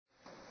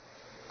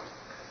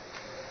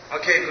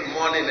Okay, good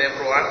morning,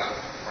 everyone.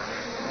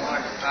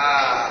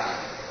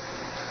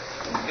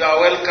 You are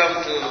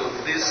welcome to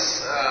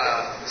this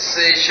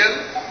session,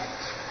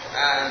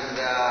 and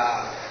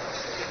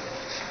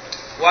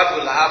what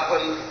will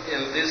happen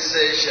in this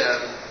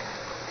session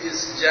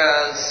is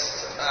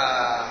just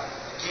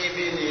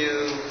giving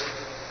you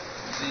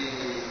the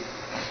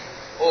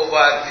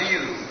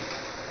overview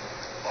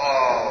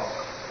of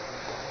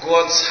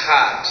God's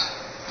heart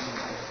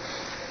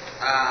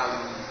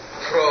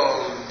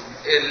from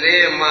a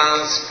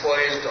layman's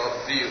point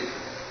of view.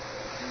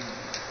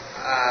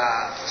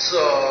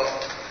 So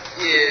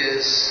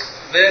it's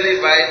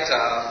very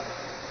vital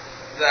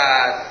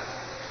that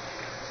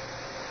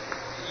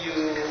you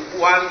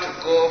want to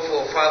go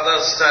for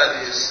further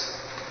studies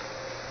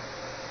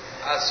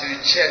as you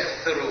check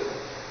through.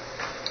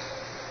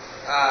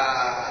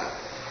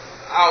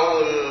 I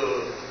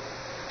will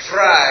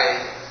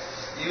try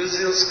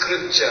using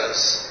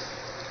scriptures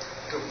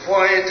to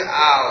point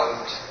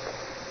out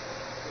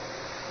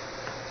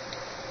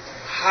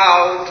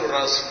how to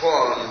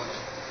respond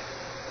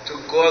to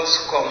God's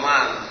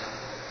command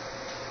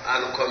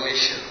and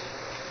commission.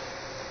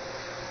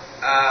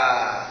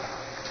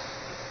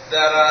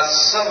 There are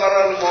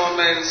several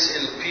moments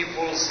in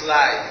people's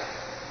life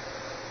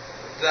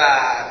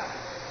that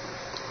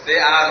they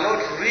are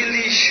not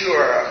really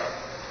sure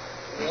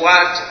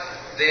what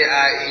they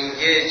are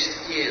engaged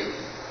in.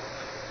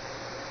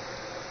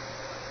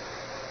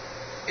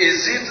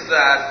 Is it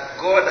that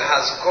God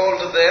has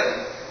called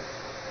them?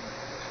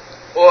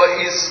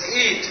 Or is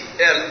it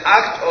an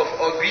act of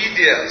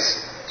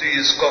obedience to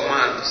His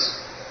commands?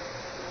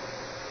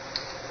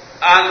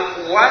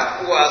 And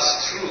what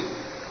was true?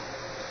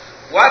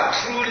 What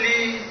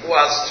truly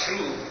was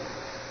true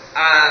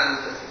and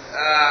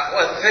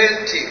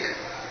authentic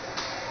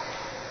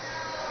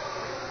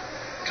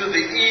to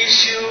the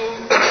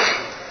issue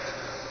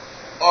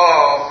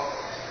of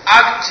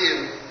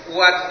acting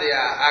what they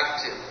are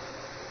acting?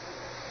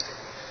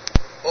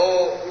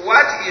 Or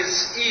what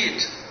is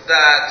it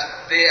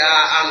that they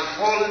are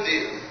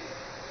unfolding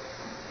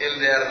in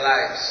their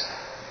lives,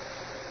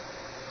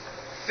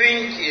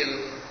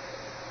 thinking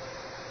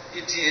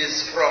it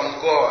is from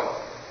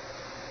God?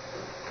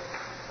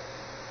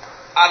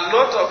 A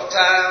lot of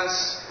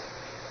times,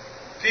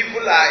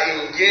 people are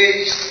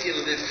engaged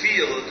in the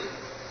field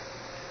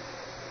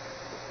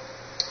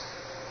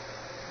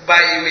by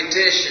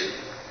imitation.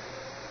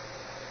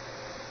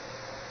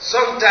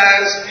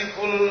 Sometimes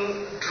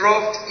people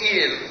dropped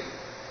in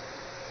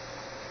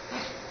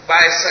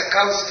by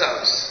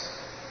circumstance.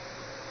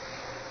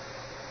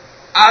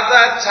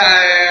 Other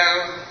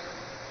time,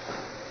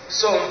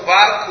 some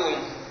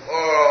vacuum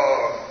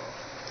or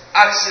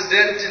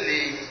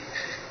accidentally,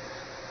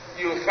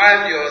 you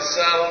find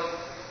yourself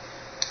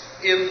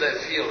in the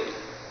field.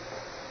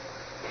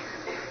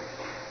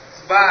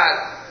 But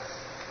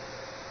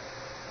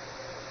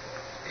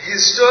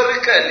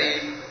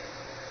historically,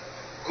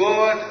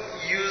 God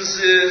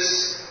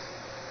uses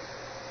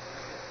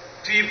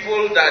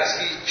people that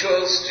He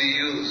chose to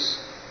use.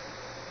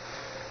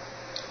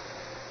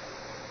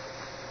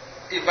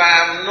 If I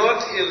am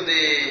not in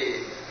the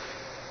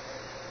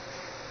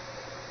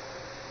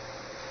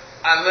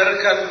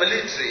American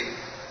military,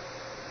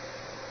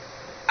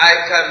 I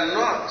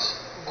cannot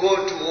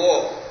go to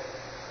war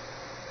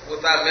with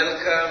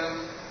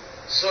American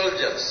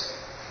soldiers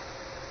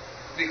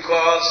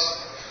because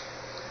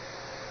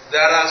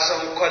there are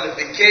some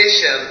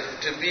qualifications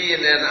to be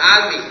in an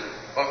army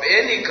of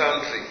any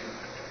country.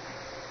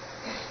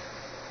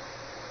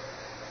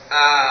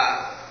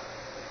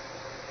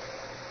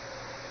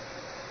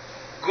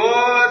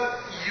 God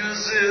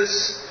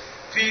uses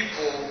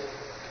people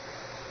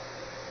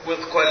with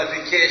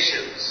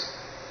qualifications,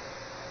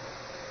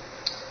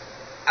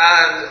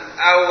 and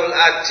I will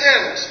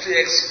attempt to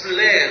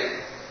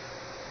explain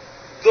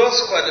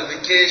those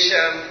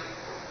qualifications,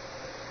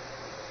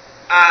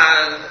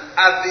 and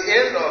at the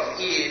end of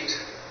it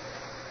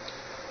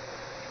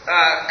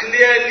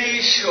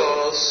clearly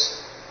shows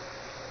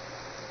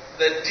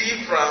the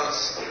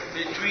difference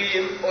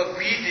between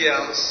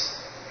obedience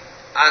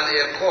and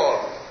a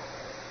call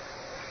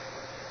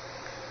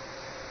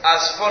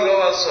as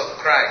followers of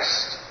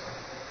Christ.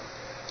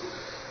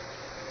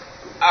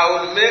 I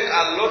will make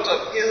a lot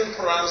of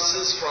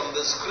inferences from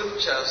the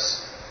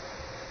scriptures,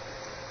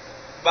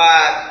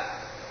 but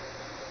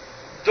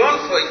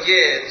don't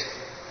forget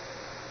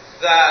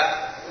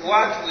that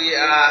what we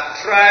are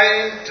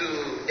trying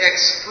to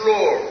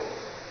explore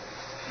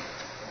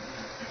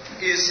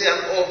is an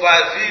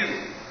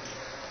overview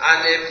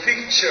and a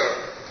picture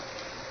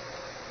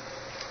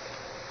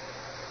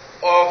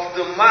of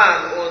the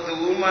man or the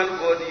woman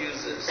God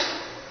uses.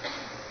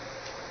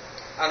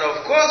 And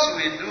of course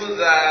we do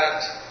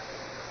that.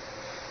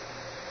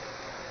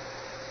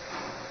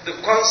 The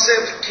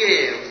concept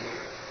came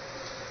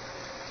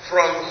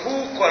from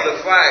who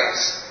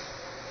qualifies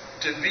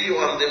to be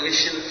on the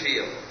mission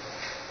field.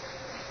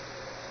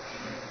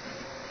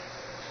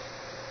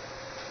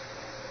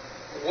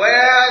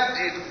 Where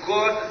did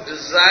God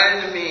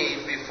design me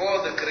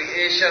before the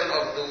creation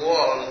of the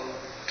world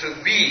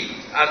to be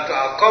and to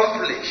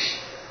accomplish.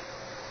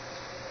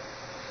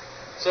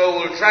 So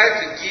we'll try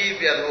to give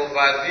an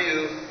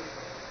overview,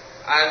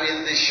 and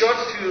in the short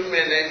few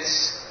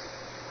minutes,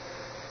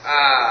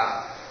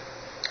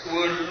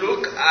 we'll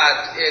look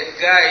at a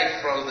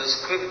guide from the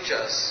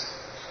scriptures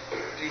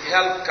to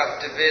help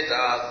captivate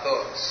our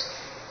thoughts,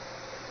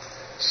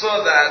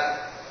 so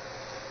that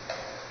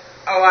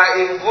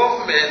our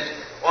involvement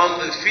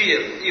on the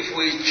field, if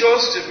we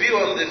chose to be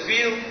on the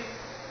field,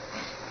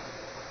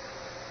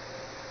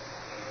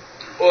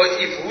 or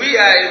if we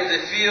are in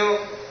the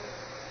field,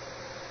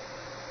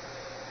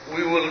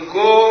 we will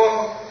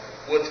go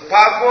with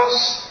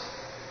purpose,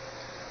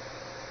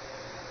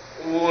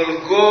 we will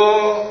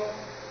go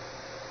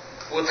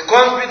with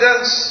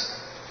confidence,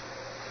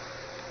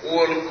 we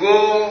will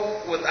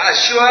go with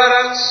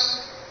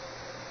assurance,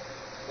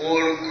 we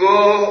will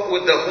go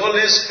with the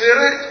Holy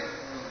Spirit,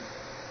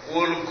 we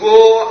will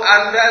go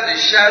under the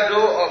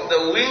shadow of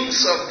the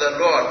wings of the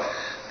Lord,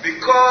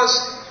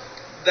 because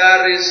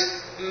there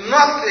is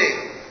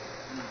nothing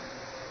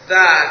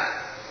that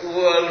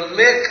will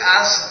make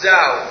us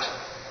doubt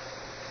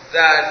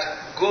that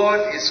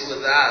God is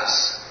with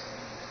us,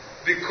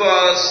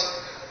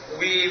 because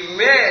we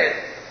made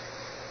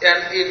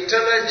an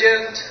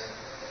intelligent,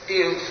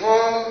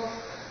 informed,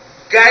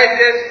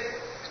 guided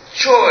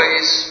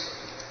choice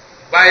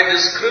by the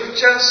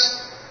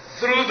scriptures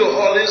through the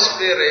Holy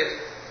Spirit,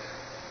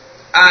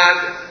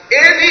 and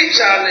any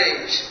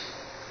challenge,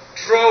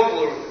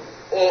 trouble,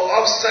 or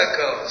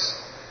obstacles,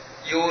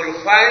 you will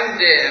find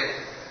them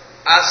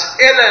as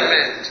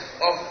element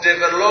of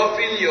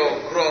developing your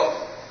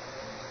growth.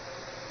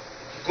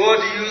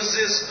 God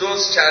uses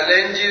those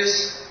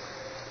challenges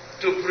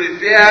to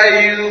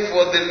prepare you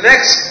for the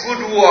next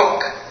good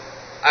work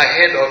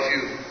ahead of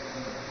you.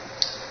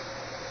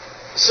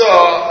 So,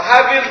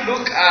 having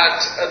looked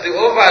at the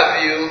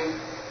overview,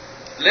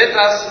 let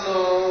us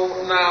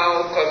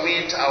now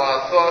commit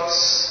our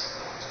thoughts,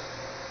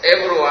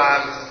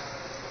 everyone,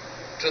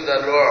 to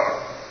the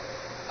Lord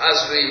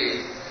as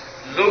we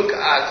look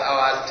at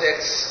our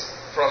text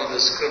from the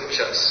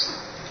scriptures.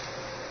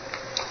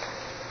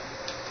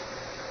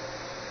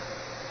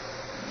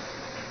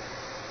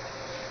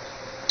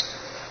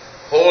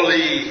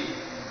 Holy,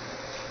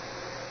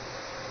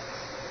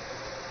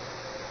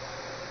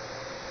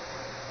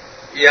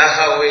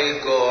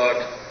 Yahweh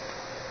God,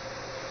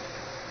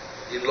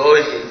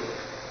 Elohim,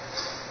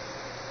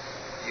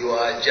 you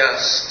are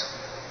just.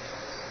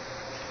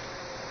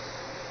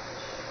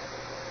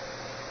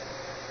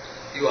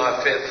 You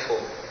are faithful.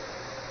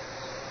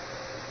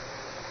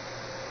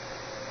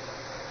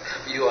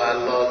 You are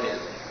loving.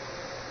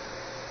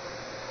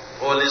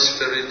 Holy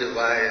Spirit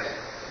divine,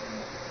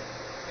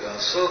 you are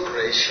so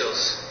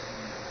gracious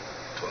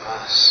to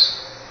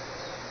us.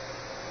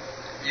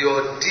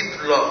 Your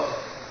deep love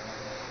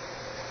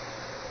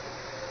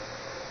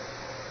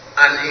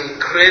and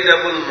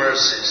incredible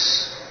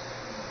mercies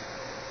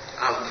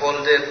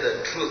unfolded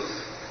the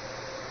truth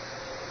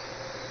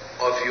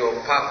of your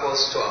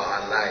purpose to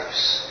our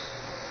lives.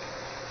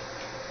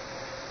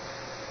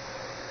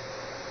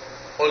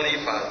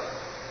 Holy Father,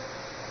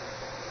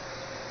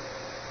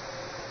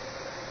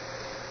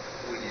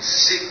 we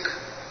seek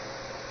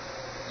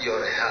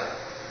your help.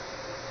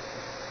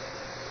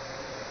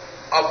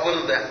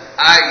 Open the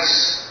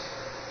eyes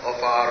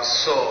of our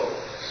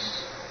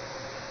souls,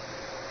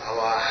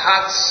 our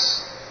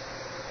hearts,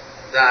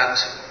 that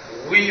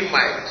we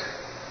might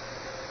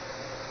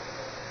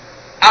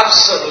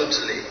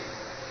absolutely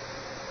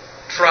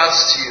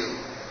trust you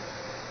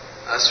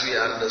as we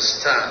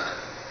understand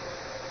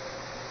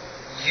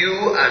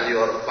you and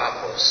your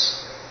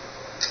purpose,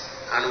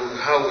 and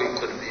how we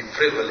could be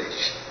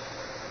privileged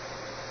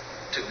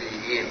to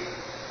be in.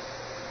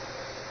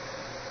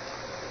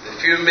 The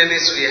few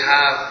minutes we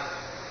have,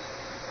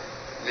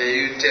 may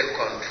you take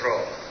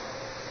control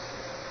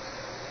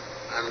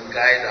and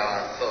guide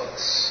our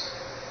thoughts.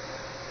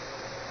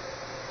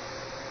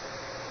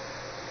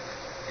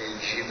 In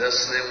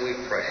Jesus' name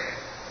we pray.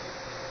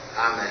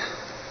 Amen.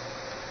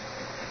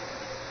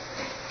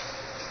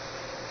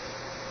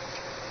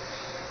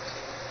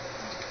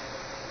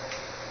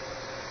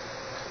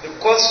 The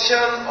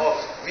question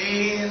of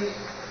being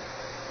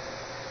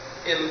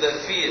in the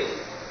field,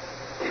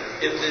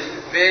 in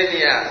the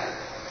vineyard,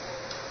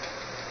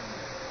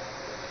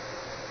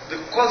 the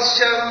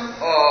question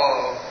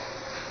of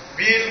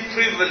being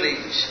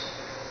privileged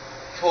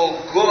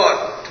for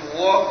God to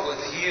walk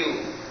with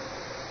you,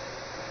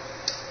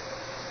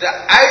 the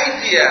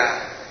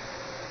idea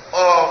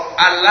of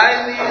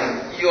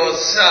aligning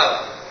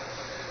yourself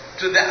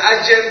to the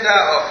agenda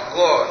of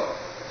God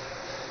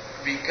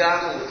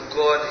began with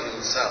God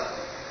Himself.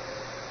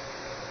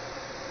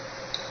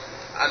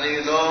 And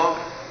you know,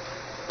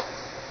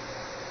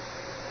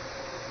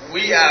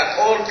 we are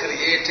all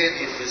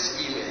created in His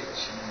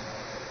image.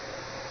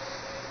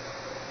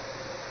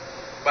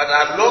 But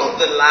along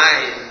the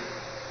line,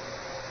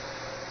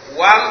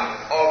 one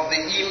of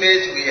the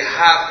image we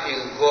have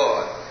in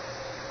God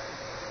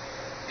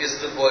is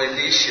the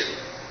volition,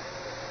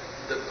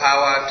 the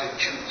power to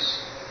choose.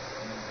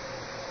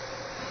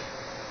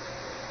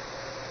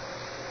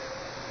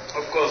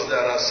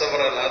 there are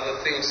several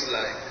other things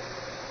like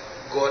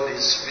God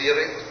is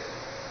spirit.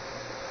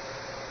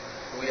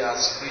 We are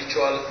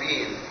spiritual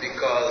beings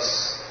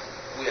because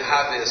we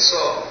have a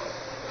soul.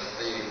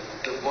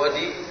 The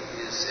body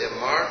is a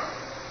mark.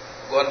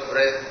 God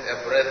breathed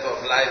a breath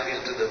of life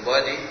into the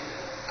body,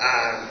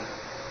 and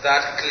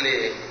that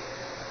clay,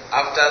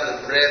 after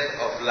the breath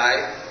of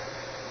life,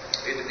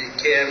 it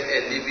became a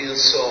living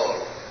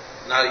soul.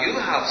 Now you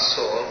have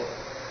soul.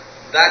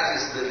 That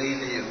is the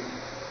real you.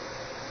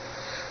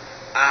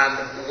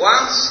 And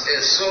once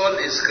a soul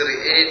is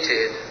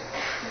created,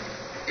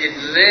 it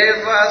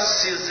never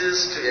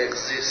ceases to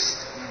exist.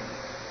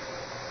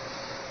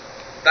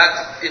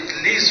 That it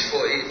lives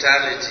for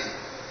eternity.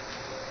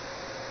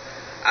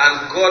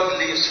 And God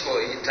lives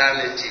for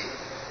eternity.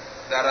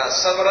 There are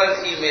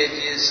several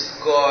images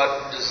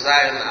God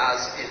designed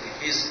us in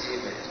His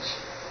image.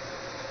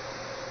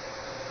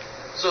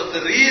 So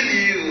the real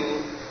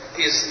you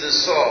is the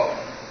soul.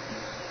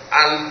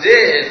 And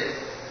then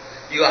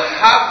you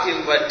have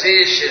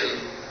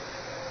invitation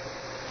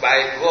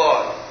by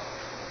God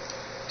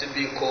to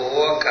be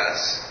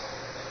co-workers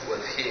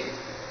with Him.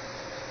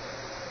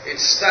 It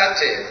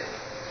started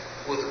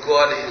with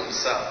God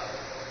Himself.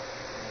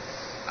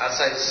 As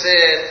I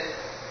said,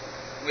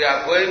 we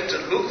are going to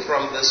look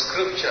from the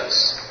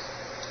scriptures.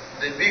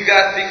 The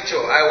bigger picture,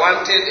 I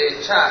wanted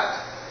a chart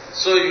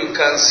so you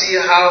can see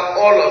how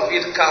all of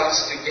it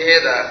comes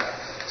together.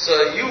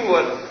 So you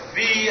will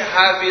be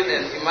having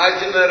an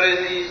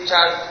imaginary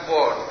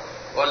chartboard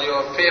on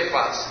your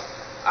papers,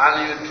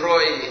 and you draw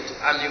it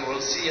and you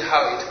will see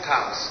how it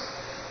comes.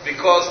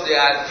 Because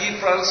there are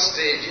different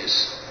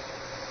stages.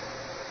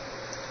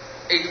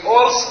 It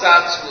all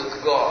starts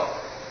with God.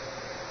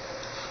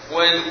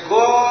 When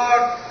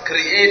God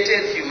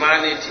created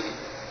humanity,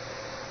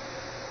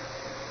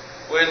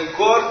 when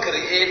God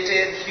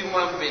created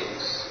human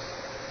beings,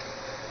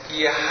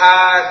 He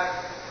had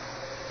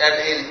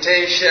an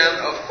intention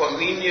of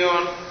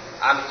communion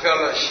and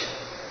fellowship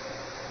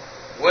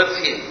with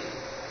Him.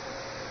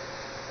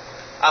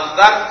 And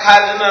that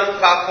cardinal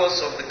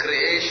purpose of the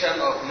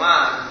creation of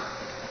man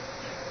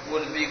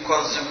will be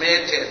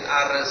consummated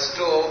and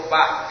restored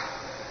back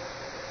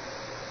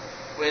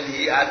when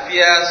He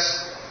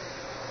appears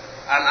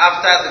and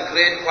after the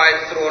great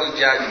white throne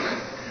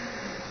judgment.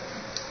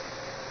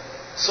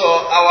 So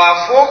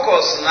our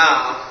focus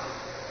now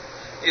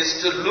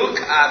is to look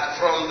at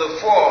from the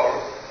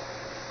fall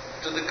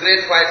to the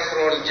great white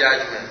throne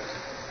judgment.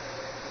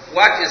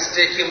 What is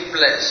taking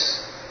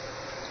place?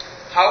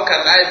 How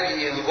can I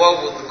be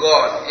involved with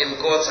God in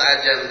God's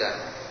agenda?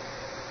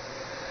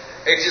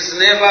 It is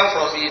never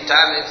from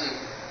eternity,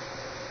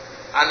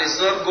 and it's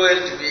not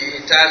going to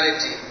be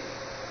eternity.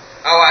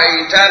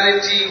 Our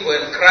eternity,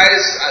 when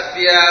Christ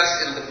appears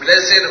in the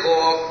blessed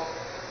hope,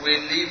 we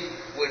live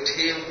with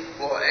Him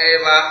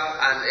forever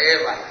and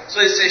ever. So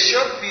it's a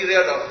short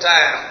period of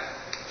time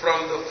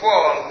from the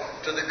fall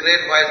to the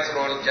great white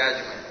throne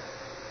judgment.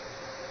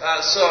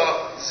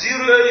 So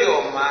zero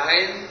your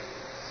mind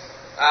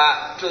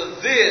to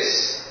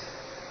this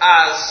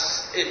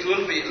as it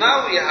will be.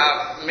 Now we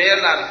have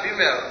male and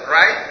female,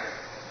 right?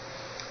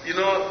 You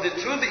know, the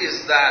truth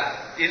is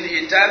that in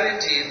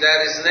eternity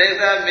there is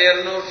neither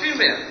male nor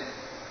female.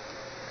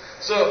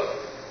 So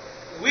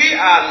we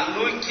are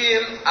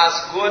looking as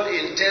God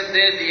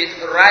intended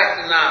it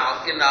right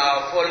now in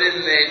our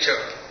fallen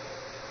nature.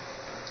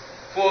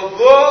 For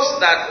those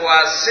that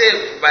were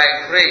saved by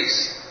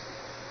grace,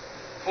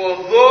 for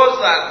those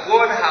that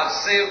God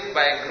has saved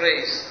by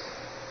grace,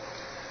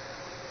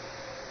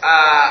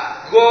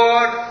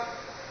 God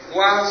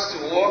wants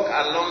to walk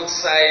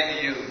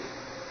alongside you.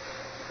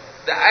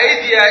 The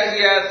idea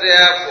here,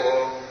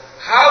 therefore,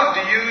 how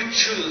do you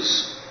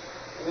choose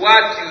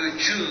what you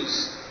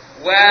choose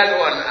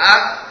while on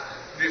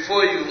earth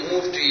before you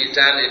move to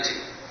eternity?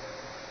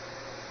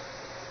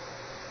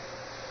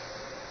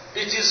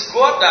 It is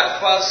God that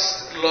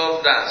first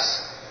loved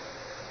us.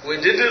 We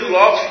didn't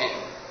love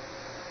Him,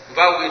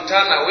 but we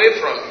turned away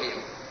from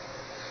Him.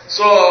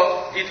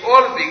 So it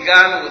all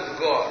began with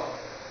God.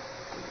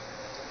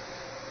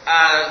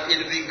 And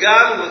it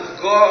began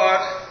with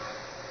God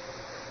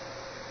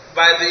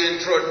by the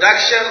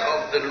introduction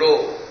of the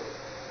law.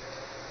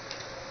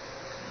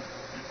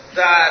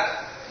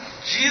 That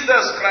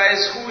Jesus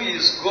Christ, who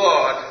is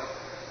God,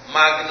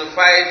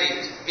 magnified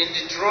it. In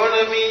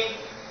Deuteronomy,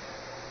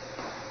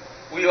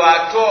 we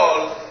are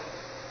told,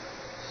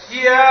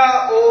 "Hear,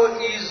 O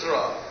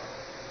Israel,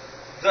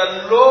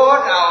 the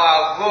Lord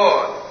our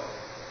God,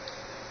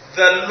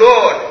 the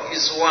Lord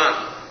is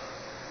one."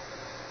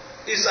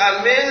 It's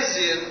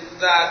amazing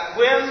that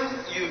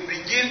when you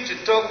begin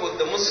to talk with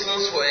the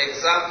Muslims, for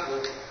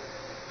example,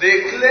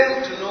 they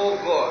claim to know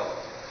God,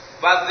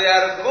 but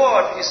their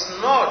God is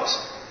not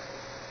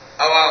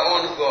our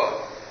own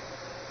God.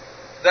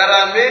 There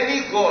are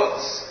many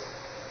gods.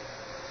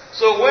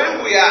 So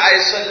when we are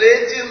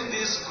isolating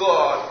this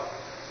God,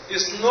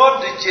 it's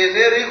not the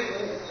generic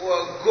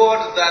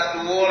God that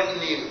the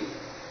world knew.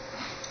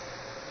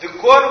 The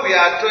God we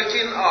are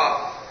talking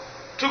of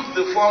took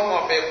the form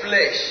of a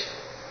flesh.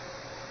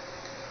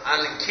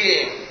 and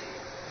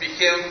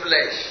became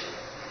flesh.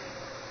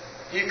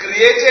 He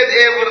created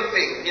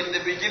everything. In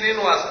the beginning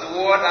was the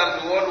Word,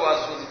 and the Word was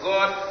with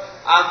God,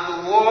 and the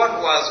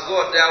Word was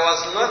God. There was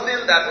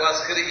nothing that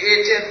was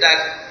created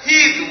that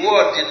He, the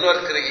Word, did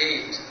not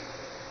create.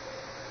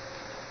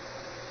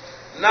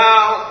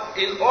 Now,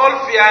 in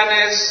all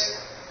fairness,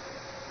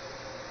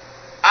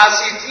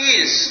 as it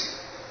is,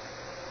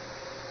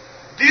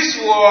 this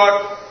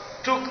Word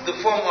took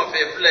the form of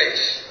a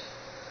flesh.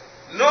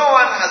 No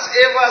one has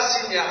ever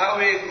seen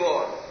Yahweh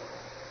God.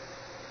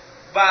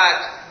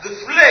 But the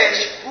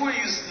flesh, who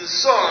is the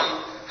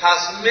Son,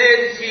 has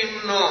made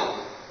Him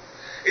known.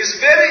 It's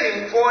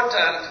very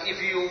important,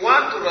 if you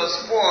want to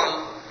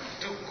respond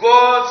to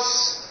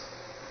God's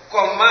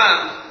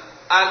command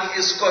and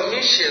His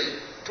commission,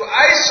 to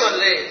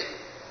isolate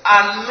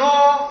and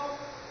know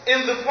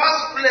in the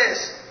first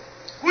place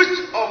which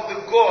of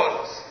the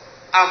gods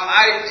am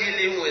I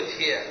dealing with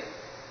here.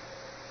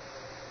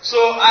 So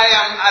I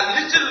am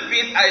a little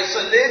bit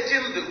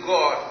isolating the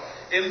God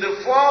in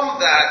the form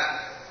that,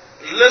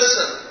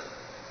 listen,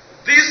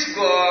 this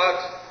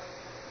God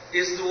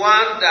is the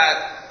one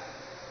that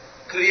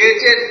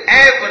created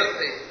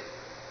everything,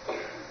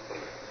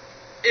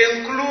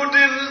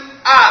 including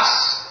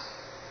us,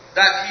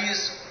 that He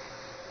is,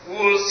 we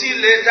will see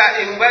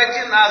later,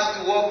 inviting us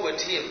to walk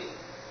with Him.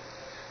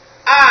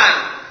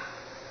 And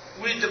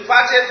we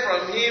departed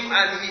from Him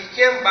and He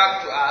came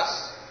back to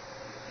us.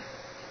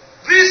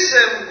 This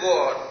same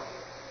God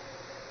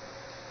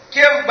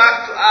came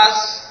back to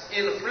us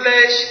in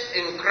flesh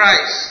in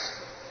Christ.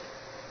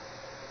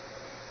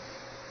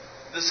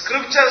 The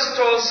scriptures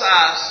tells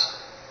us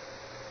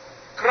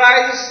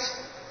Christ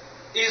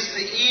is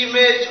the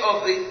image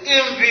of the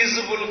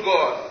invisible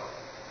God.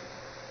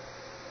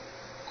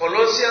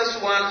 Colossians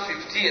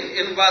 1:15.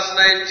 In verse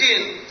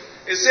 19,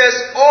 it says,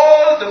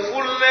 all the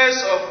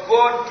fullness of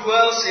God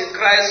dwells in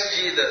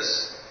Christ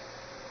Jesus.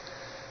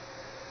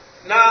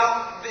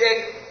 Now,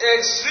 the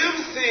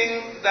extreme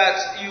thing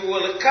that you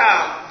will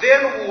come,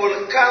 then we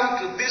will come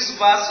to this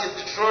verse in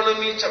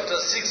Deuteronomy chapter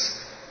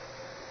 6,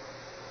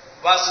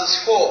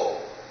 verses 4.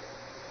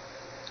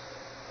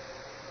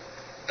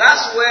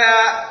 That's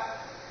where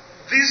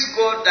this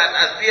God that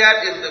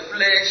appeared in the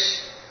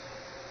flesh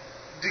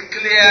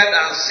declared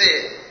and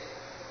said.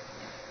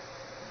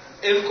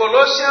 In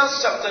Colossians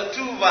chapter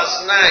 2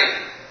 verse 9,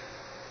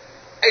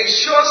 it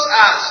shows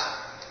us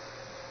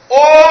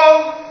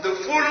all the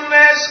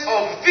fullness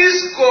of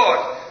this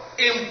God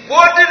in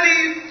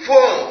bodily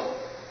form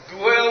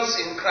dwells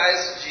in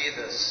Christ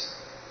Jesus.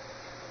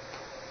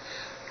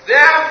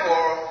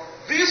 Therefore,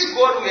 this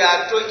God we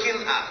are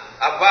talking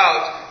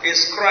about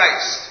is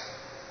Christ.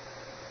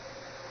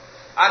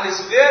 And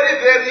it's very,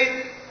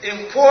 very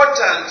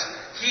important.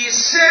 He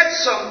set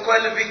some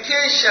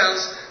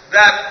qualifications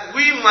that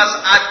we must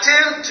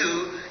attend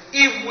to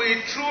if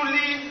we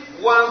truly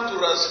want to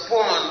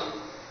respond,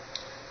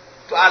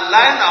 to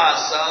align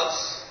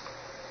ourselves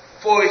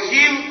for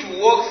Him to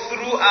walk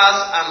through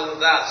us and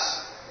with us.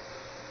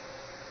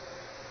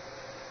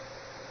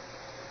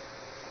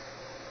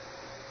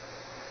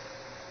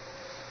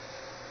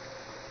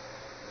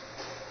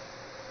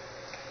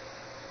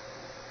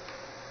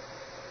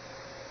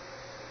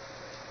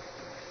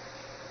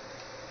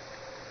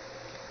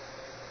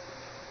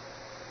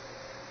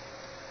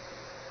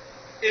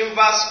 In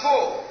verse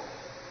 4,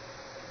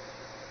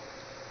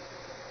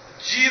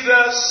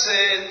 Jesus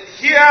said,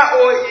 "Hear,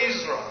 O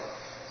Israel."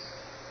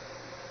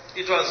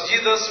 It was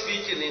Jesus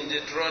speaking in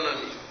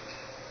Deuteronomy.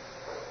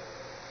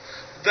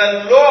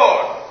 "The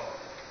Lord,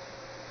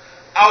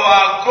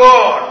 our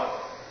God,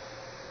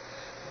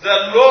 the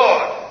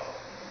Lord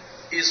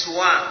is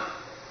one."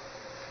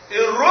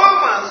 In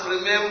Romans,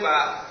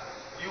 remember,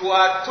 you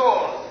are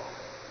told,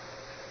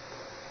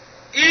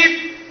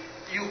 if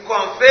you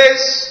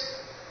confess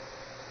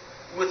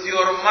with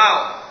your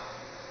mouth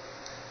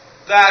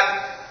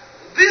that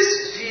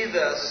this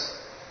Jesus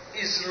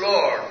is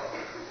Lord,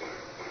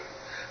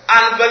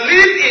 and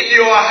believe in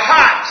your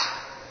heart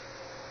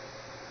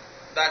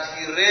that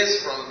He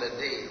raised from the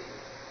dead,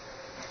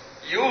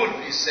 you will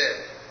be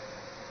saved.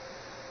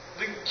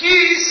 The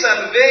key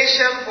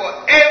salvation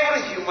for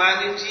every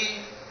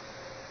humanity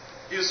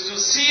is to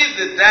see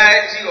the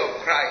deity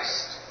of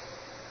Christ.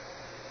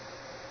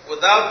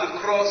 Without the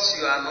cross,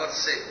 you are not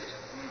saved.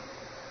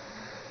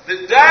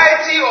 The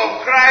deity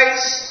of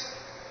Christ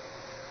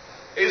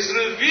is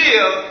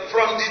revealed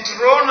from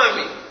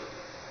Deuteronomy.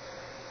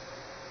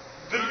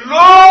 The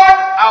Lord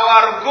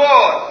our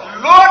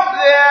God, Lord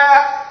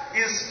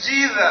there is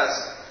Jesus.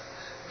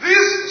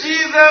 This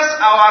Jesus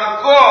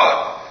our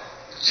God,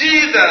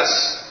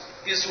 Jesus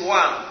is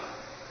one.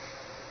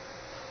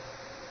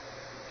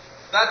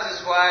 That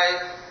is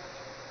why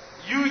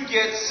you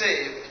get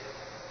saved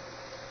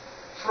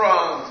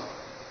from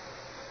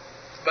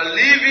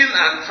believing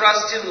and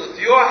trusting with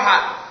your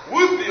heart,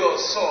 with your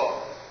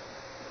soul.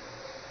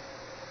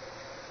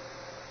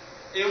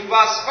 In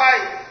verse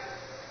 5,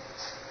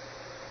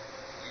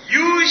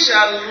 you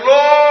shall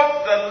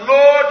love the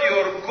Lord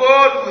your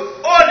God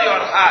with all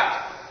your heart,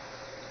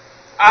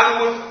 and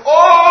with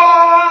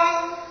all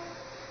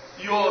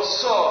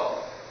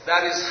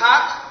is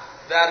heart,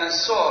 there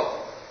is soul.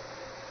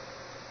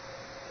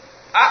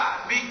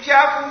 Be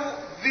careful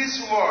these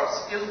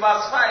words. In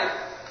verse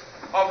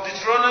 5 of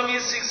Deuteronomy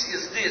 6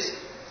 is this.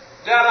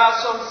 There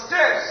are some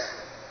steps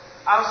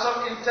and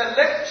some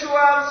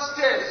intellectual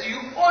steps you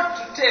ought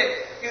to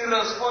take in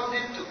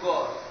responding to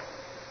God.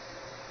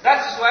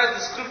 That is why the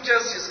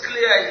scriptures is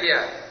clear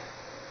here.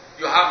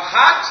 You have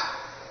heart,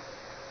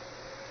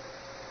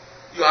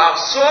 you have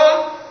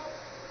soul,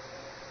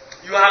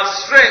 you have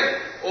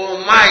strength or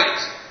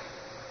might.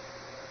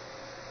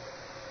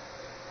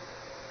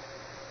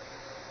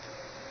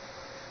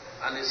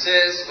 And it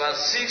says, verse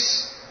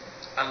 6,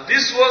 and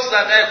this was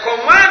that I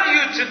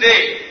command you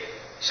today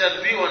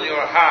shall be on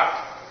your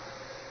heart.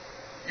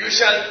 You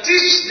shall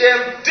teach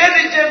them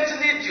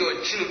diligently to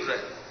your children.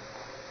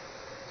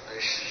 And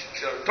you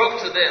shall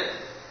talk to them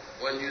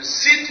when you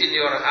sit in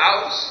your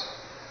house,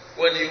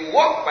 when you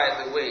walk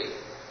by the way,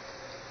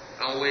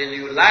 and when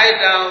you lie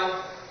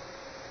down,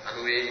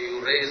 and when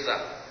you raise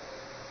up.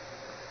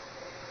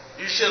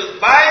 You shall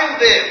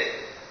bind them.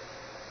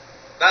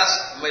 That's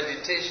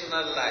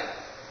meditational life.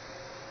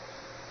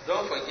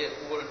 Don't forget,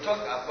 we will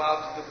talk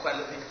about the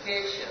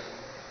qualification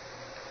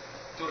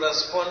to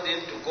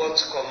responding to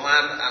God's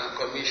command and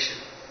commission.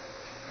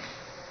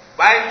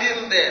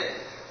 Binding them.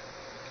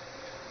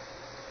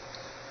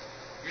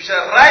 You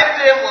shall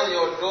write them on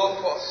your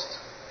doorpost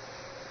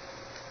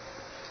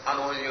and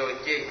on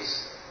your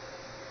gates.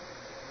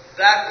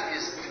 That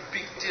is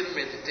depicting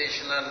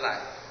meditational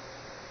life.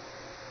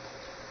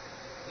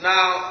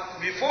 Now,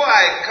 before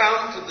I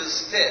come to the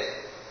step,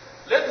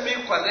 let me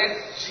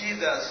connect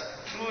Jesus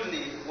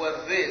truly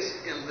with this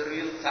in the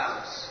real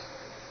terms.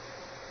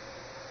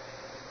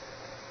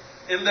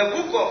 In the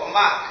book of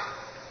Mark,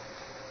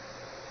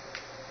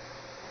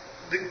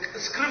 the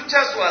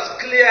scriptures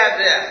was clear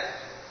there.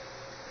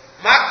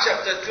 Mark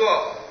chapter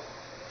 12,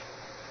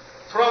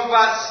 from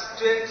verse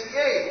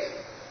 28.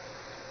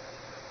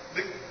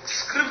 The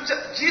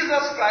scripture,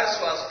 Jesus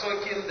Christ was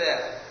talking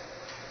there.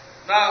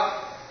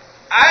 Now,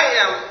 I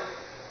am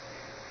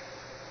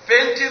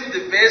painting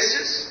the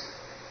basis.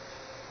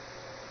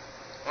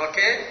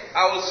 Okay?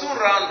 I will soon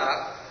round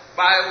up,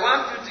 but I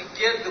want you to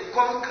get the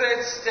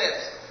concrete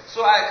steps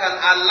so I can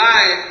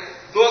align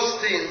those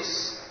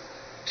things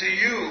to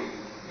you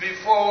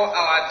before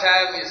our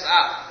time is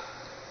up.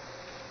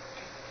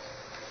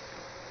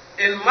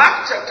 In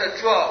Mark chapter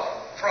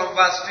 12, from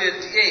verse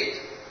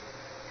 28,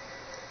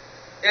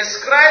 a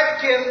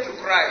scribe came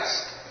to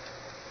Christ.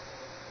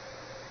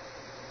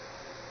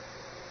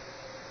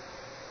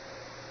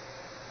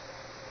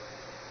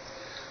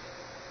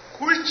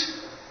 Which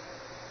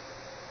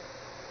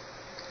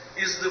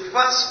is the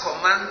first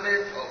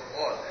commandment of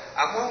all,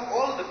 among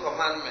all the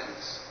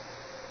commandments.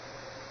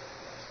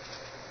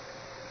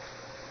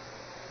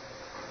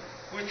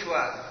 Which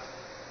one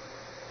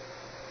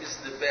is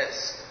the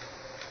best?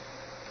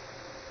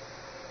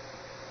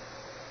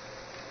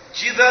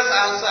 Jesus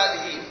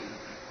answered him,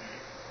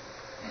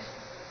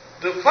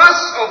 the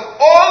first of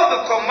all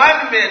the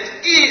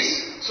commandments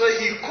is, so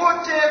he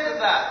quoted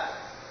that.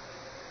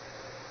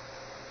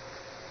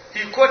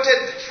 He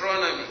quoted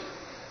Deuteronomy.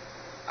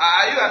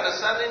 Are you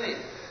understanding it?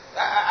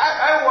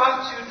 I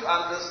want you to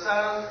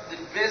understand the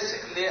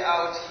basic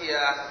layout here,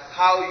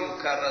 how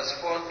you can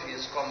respond to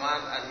his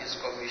command and his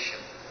commission.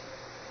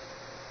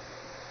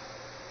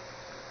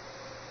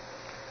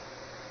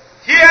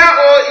 Hear,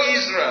 O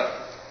Israel,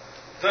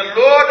 the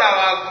Lord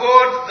our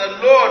God, the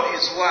Lord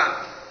is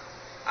one.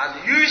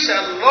 And you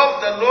shall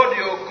love the Lord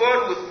your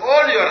God with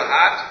all your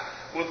heart,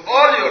 with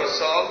all your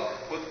soul,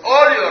 with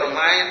all your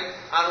mind,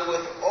 and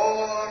with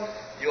all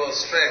your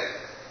strength.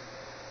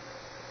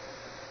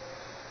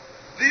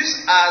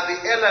 These are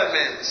the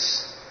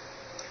elements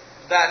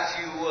that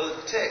you will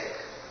take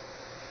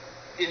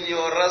in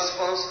your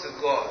response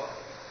to God.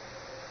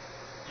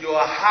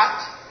 Your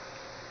heart,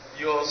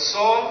 your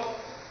soul,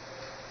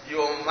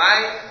 your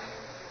mind,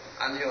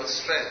 and your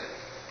strength.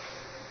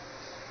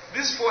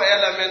 These four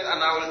elements,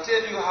 and I will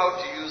tell you how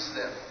to use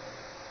them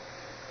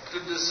to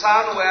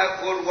discern where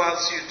God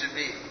wants you to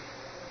be.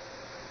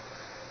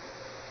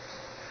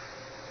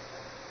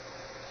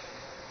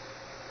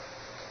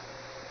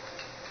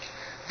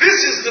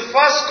 This is the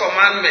first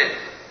commandment,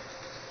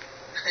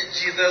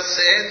 Jesus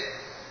said.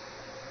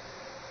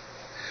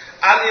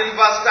 And in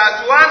verse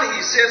 31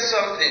 he said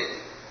something.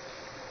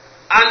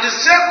 And the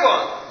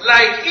second,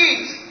 like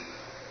it,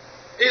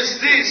 is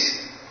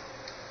this.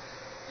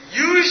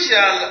 You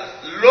shall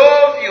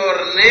love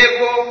your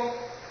neighbor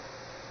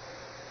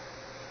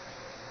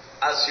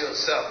as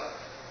yourself.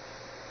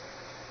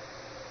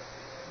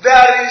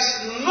 There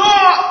is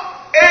no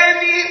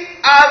any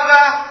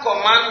other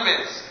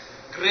commandment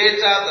greater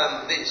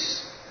than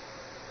this.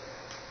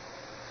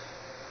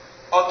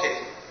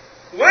 Okay.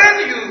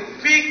 When you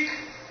pick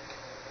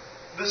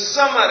the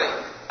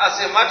summary, as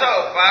a matter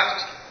of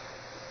fact,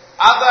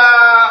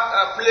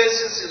 other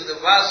places in the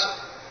verse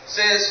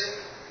says,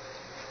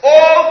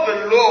 all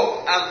the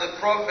law and the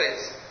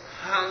prophets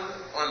hang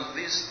on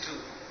these two.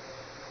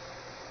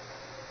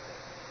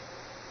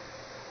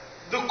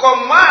 The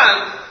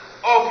command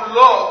of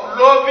love,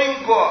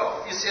 loving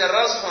God, is a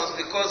response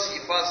because he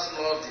first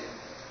loved him.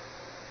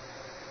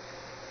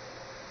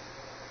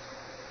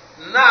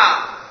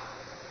 Now,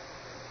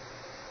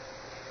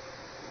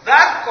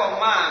 that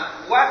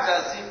command, what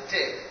does it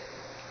take?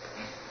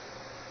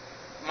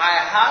 My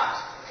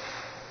heart,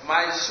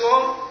 my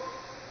soul,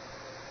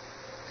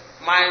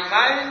 my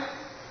mind,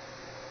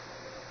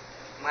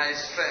 my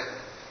strength.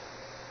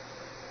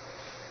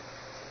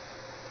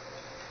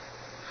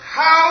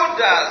 How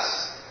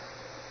does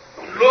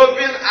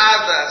loving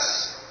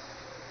others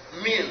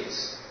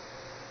means?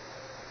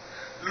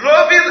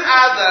 Loving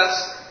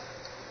others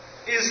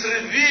is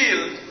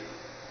revealed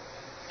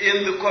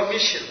in the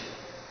commission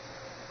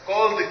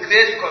called the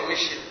Great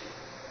Commission.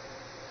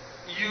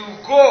 You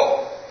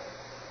go,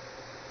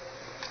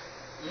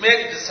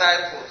 make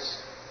disciples.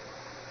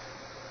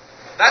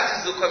 That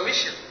is the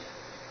commission.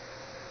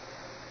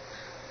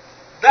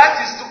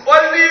 That is the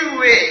only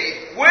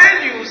way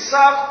when you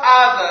serve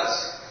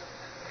others.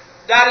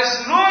 There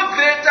is no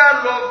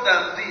greater love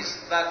than this,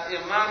 that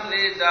a man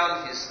lay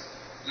down his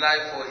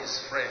life for his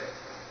friend.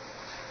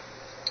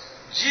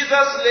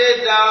 Jesus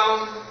laid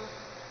down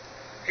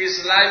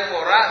his life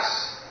for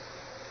us.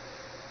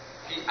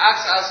 He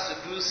asks us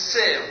to do the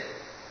same.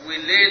 We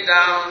lay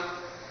down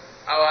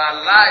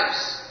our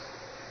lives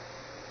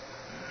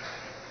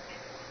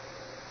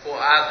for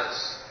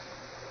others.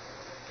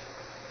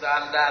 The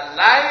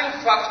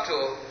underlying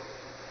factor,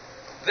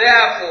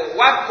 therefore,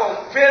 what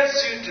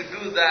compels you to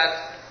do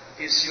that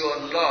is your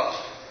love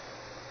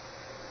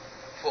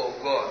for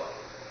God.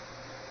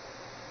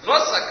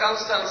 Not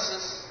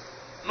circumstances,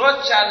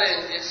 not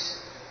challenges,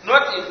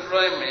 not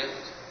employment,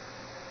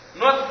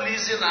 not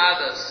pleasing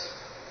others.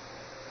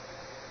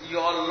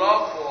 Your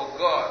love for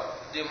God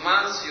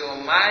demands your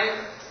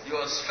mind,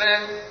 your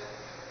strength,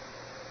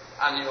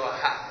 and your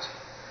heart.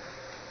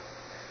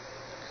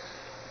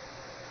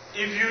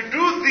 If you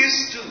do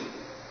these two,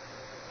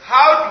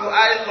 how do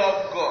I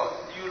love God?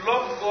 You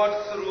love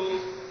God through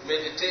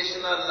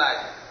meditational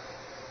life.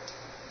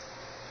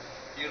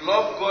 You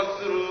love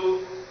God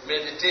through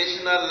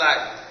meditational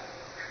life.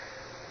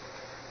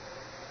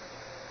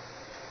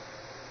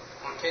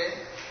 Okay?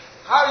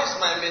 How is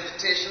my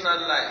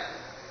meditational life?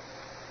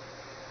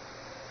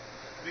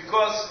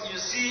 Because you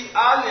see,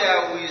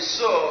 earlier we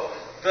saw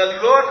the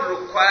Lord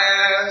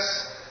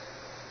requires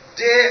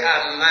day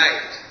and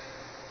night,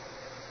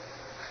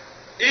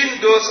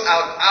 indoors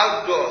and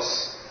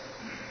outdoors.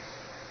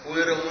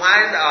 We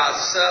remind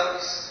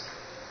ourselves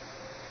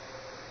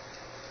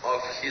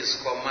of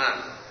His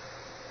command.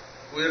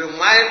 We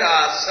remind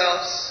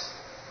ourselves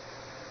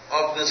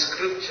of the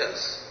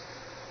scriptures.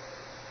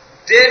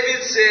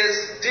 David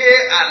says, day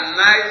and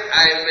night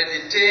I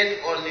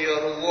meditate on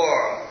your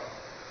word.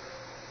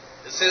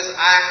 It says,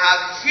 I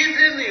have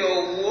hidden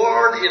your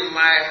word in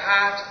my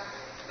heart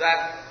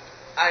that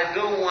I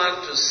don't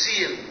want to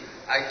sin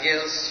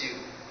against you.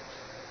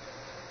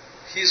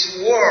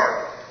 His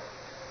word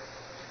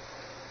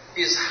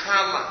is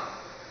hammer.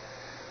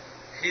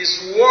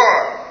 His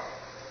word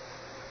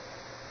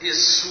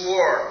is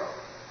sword,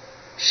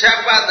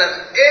 sharper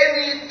than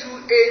any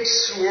two-edged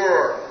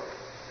sword,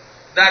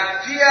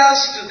 that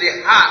pierces to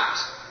the heart,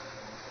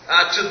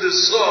 to the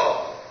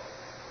soul,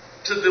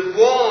 to the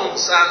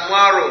bones and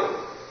marrow.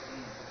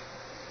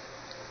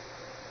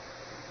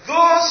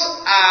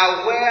 Those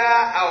are where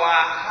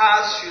our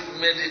hearts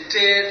should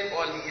meditate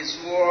on His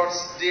words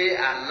day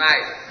and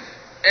night.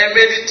 A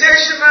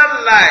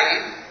meditational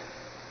life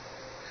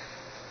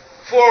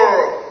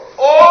for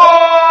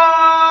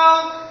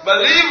all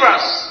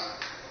believers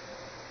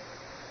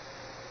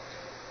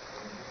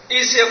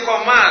is a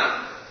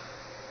command.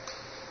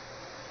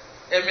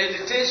 A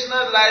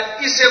meditational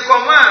life is a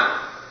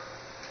command.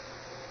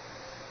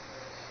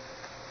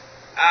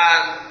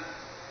 And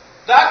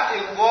that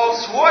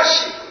involves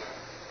worship.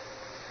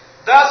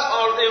 That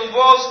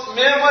involves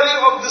memory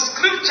of the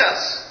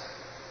scriptures.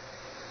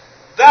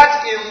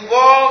 That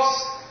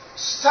involves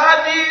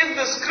studying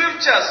the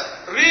scriptures,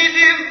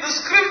 reading the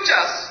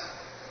scriptures.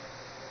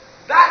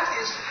 That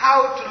is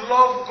how to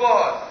love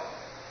God.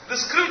 The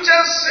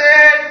scriptures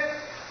said,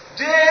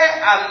 day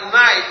and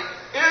night,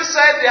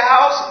 inside the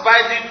house,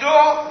 by the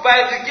door,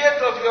 by the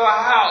gate of your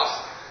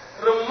house,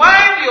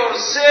 remind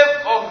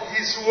yourself of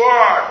His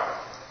word.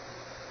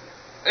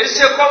 It's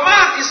a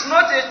command, it's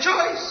not a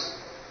choice.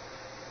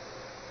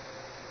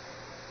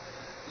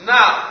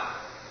 Now,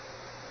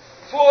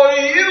 for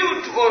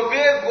you to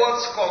obey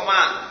God's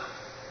command,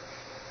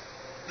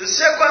 the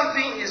second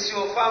thing is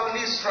your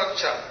family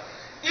structure.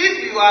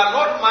 If you are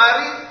not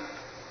married,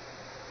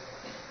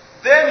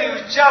 then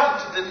you jump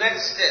to the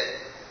next step.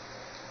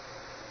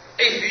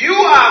 If you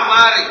are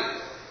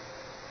married,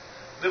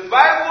 the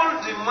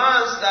Bible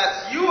demands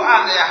that you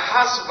and a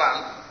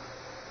husband,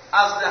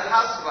 as the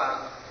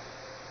husband,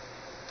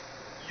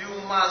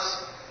 you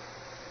must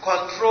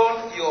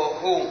control your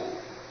home.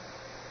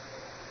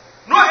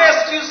 No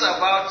excuse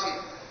about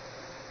it.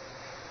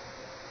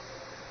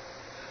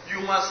 You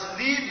must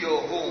lead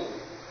your home.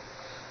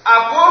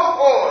 Above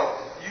all,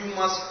 you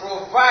must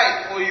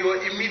provide for your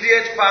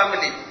immediate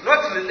family,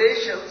 not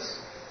relations.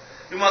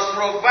 You must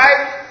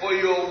provide for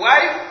your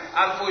wife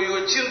and for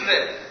your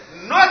children,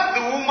 not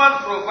the woman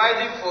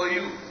providing for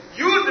you.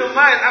 You, the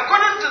man,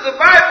 according to the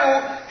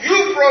Bible,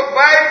 you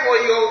provide for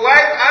your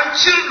wife and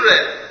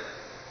children.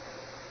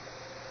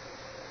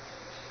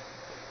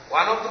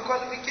 One of the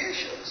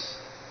qualifications.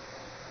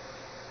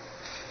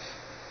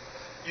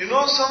 You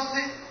know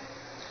something?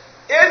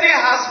 Any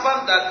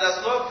husband that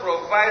does not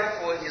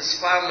provide for his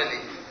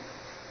family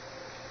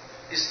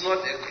is not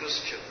a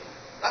Christian.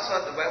 That's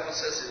what the Bible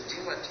says in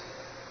Timothy.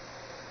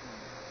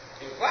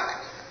 In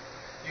fact,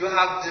 you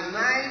have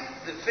denied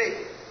the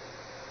faith.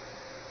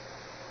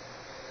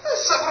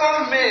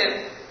 Several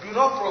men do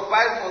not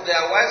provide for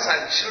their wives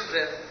and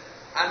children,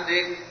 and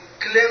they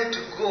claim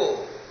to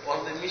go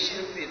on the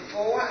mission field.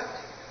 For what?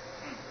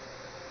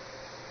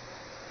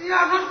 They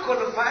are not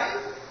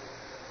qualified.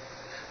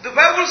 The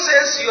Bible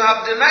says you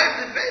have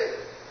denied the faith.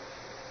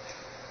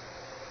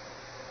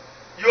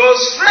 Your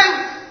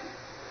strength,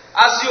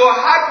 as your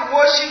heart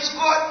worships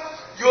God,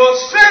 your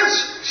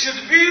strength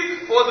should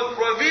be for the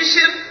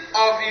provision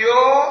of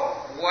your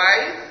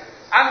wife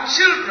and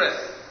children.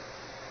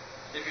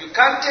 If you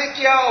can't take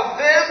care of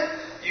them,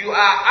 you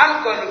are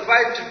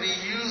unqualified to be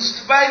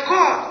used by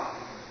God.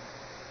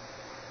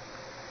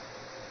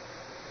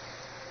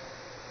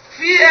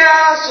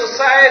 Fear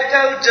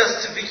societal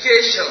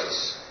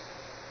justifications.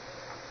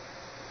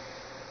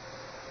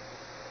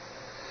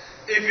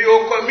 If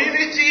your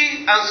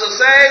community and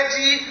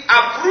society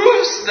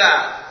approves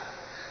that,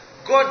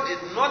 God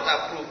did not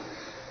approve.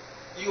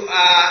 You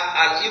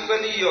are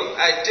unequally young.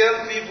 I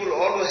tell people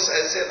always,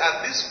 I said,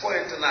 at this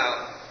point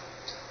now,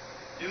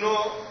 you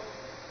know,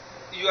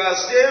 you are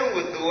staying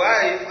with the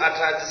wife at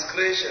her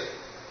discretion.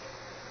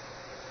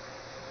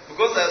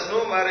 Because there's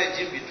no marriage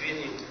in between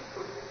you.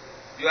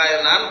 You are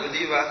an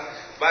unbeliever,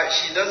 but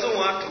she doesn't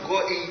want to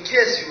go in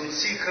case you will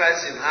see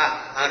Christ in her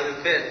and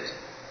repent.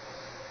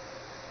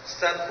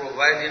 Start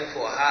providing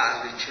for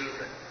her and the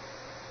children.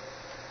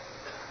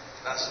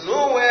 There's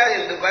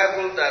nowhere in the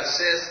Bible that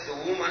says the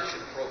woman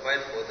should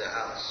provide for the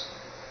house.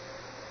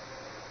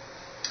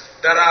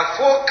 There are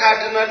 4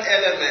 cardinal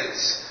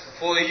elements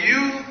for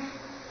you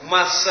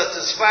must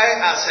satisfy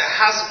as a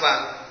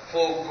husband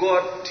for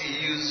God to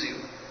use you.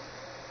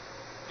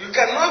 You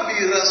cannot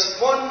be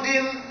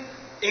responding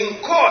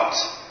in court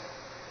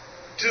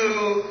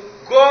to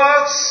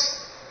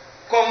God's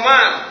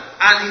command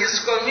and His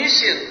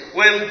commission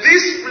when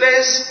this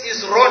place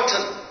is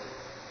rotten.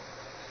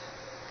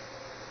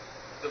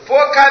 The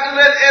 4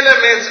 cardinal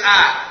elements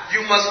are: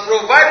 you must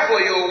provide for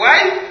your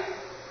wife,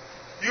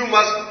 you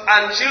must,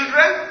 and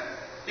children,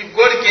 if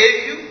God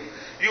gave you.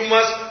 You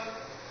must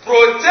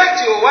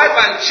protect your wife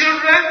and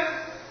children.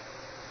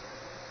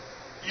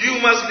 You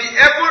must be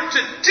able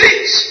to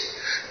teach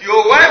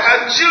your wife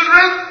and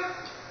children.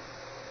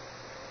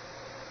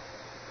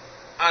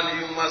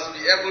 And you must be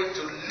able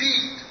to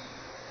lead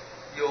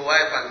your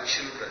wife and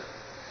children.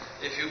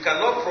 If you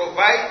cannot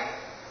provide,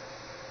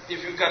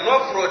 if you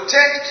cannot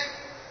protect,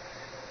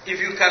 if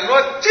you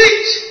cannot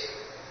teach,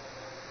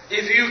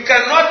 if you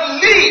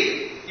cannot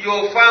lead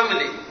your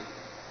family,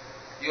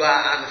 you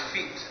are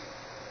unfit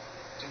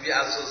to be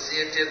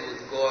associated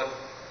with God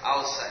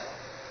outside.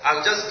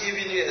 I'm just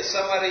giving you a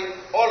summary.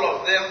 All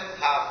of them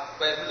have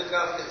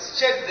biblical things.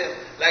 Check them,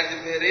 like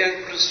the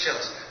Berean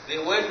Christians. They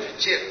went to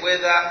check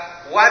whether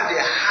what they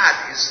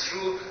had is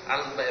true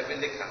and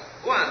biblical.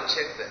 Go and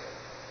check them.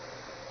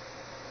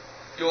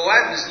 Your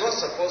wife is not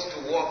supposed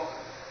to work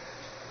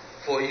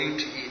for you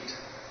to eat.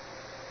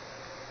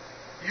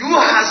 You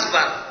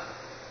husband,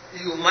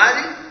 you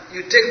marry,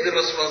 you take the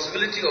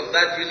responsibility of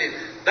that unit.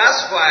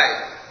 That's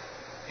why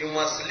you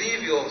must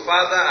leave your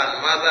father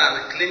and mother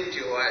and cling to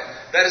your wife.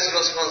 There is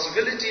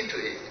responsibility to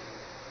it.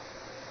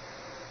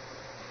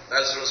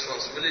 There is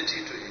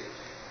responsibility to it.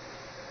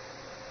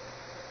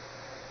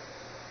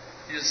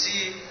 You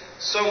see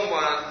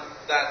someone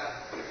that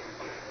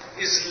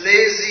is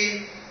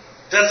lazy,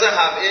 doesn't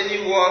have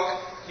any work,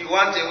 he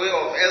wants a way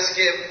of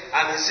escape,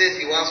 and he said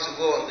he wants to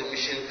go on the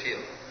mission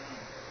field.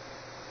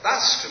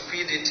 That's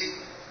stupidity.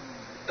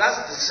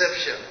 That's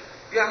deception.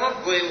 You are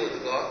not going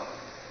with God.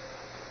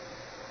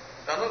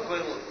 You are not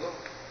going with God.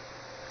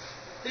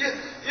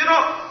 You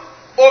know,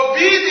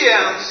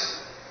 obedience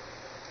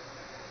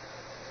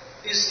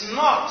is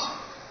not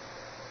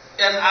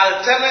an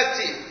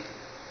alternative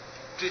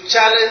to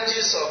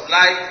challenges of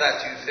life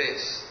that you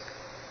face.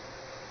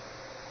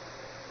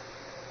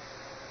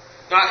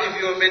 Now,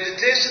 if your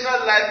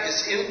meditational life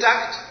is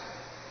intact,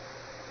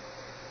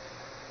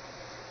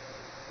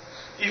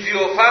 if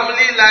your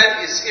family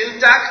life is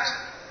intact,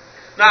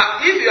 now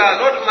if you are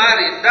not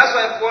married, that's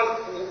why Paul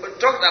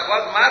talked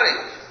about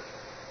marriage.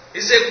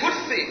 It's a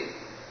good thing.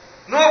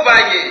 No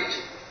baggage.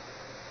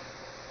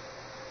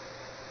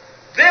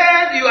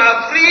 Then you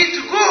are free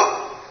to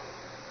go.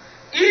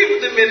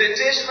 If the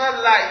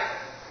meditational life,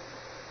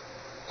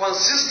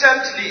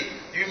 consistently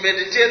you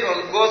meditate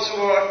on God's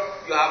word,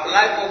 you have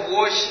life of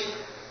worship,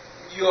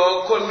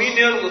 your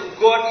communion with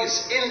God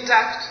is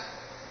intact,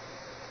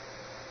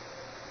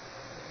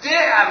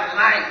 day and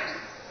night,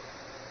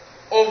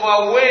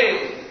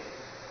 overwhelmed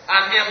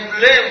and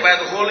emblemed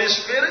by the Holy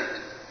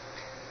Spirit,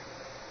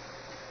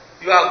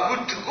 you are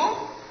good to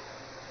go.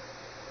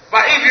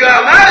 But if you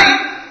are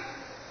married,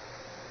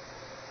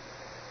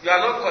 you are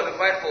not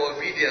qualified for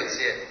obedience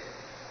yet.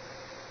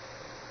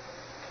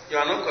 You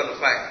are not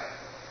qualified.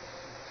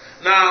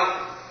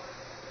 Now,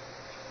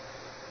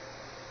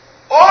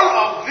 all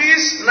of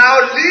this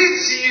now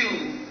leads you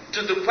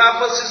to the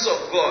purposes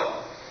of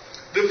God.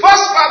 The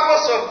first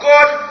purpose of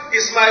God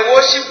is my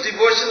worship,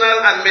 devotional,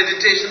 and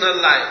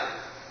meditational life.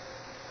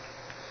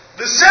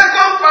 The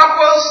second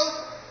purpose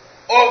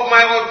of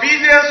my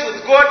obedience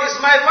with God is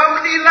my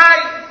family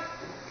life.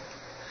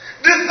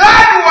 The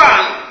third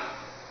one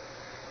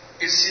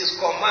is His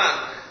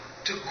command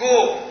to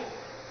go.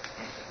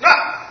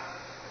 Now,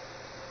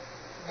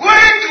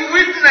 going to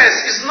witness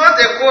is not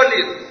a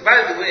calling.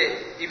 By the way,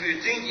 if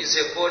you think it's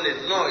a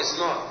calling, no, it's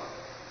not.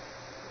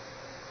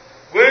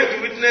 Going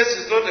to witness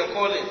is not a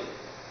calling.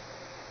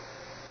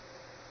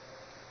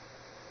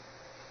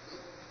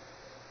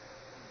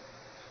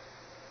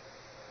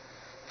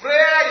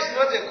 Prayer is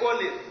not a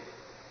calling.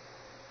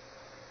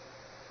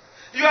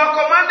 You are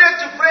commanded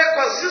to pray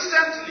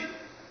consistently.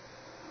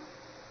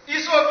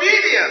 It's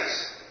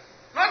obedience,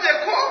 not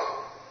a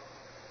call.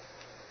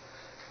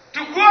 To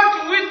go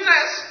to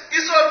witness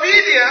is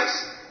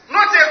obedience,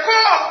 not a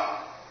call.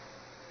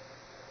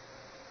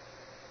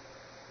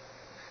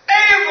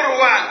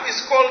 Everyone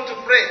is called to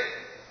pray.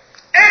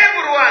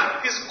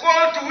 Everyone is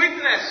called to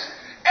witness.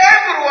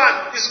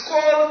 Everyone is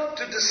called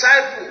to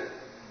disciple.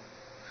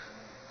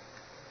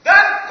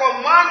 That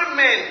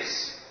commandment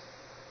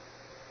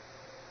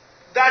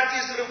that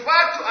is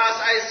referred to as,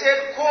 I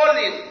said,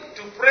 calling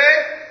to pray,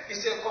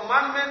 is a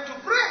commandment to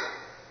pray.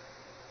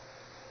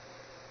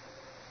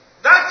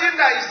 That thing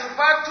that is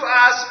referred to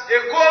as a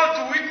call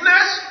to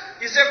witness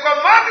is a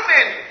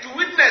commandment to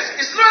witness.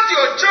 It's not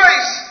your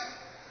choice.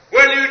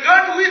 When you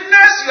don't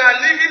witness, you are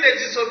living a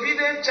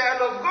disobedient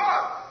child of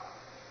God.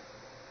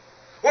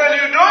 When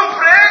you don't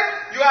pray,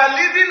 you are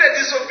living a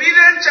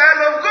disobedient child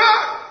of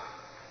God.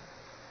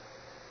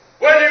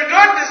 When you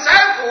don't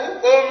disciple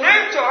or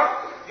mentor,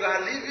 you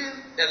are living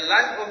a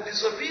life of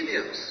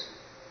disobedience.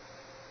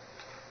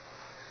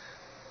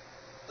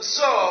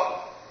 So,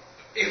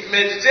 if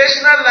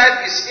meditational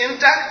life is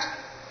intact,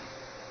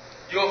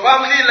 your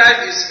family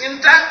life is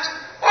intact,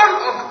 all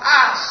of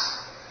us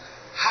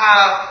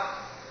have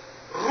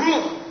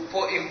room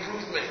for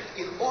improvement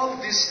in all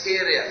these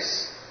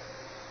areas.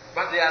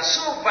 But they are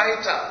so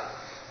vital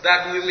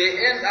that we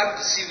may end up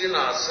deceiving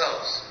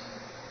ourselves.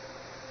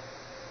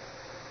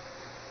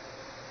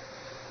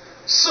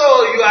 So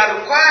you are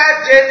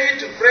required daily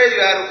to pray,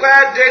 you are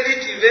required daily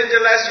to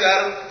evangelize, you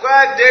are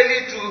required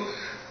daily to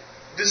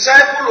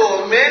disciple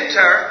or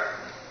mentor.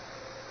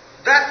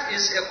 That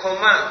is a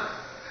command.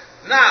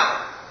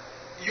 Now,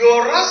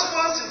 your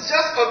response is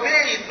just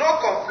obey it, no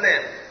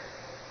complain.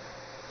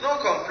 No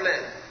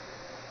complain.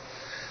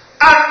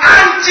 And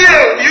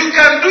until you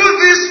can do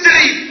these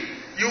three,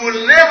 you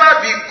will never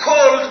be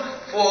called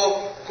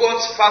for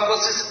God's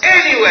purposes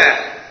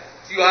anywhere.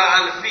 You are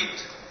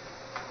unfit.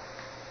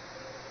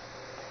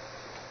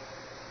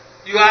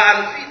 You are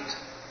unfit.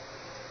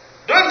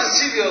 Don't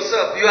deceive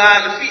yourself. You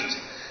are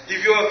unfit. If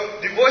your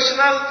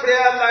devotional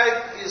prayer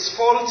life is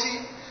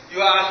faulty,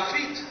 you are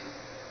unfit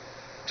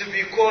to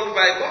be called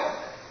by God.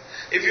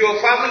 If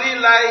your family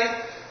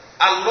life,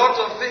 a lot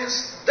of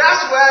things,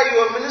 that's where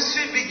your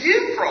ministry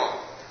begins from.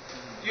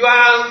 You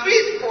are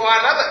unfit for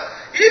another.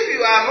 If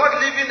you are not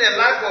living a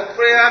life of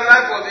prayer,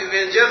 life of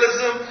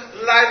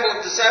evangelism, life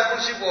of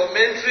discipleship or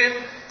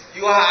mentoring,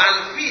 you are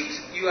unfit.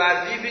 You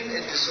are living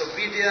a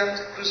disobedient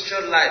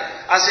Christian life.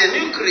 As a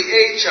new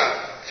creature,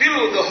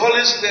 filled with the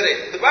Holy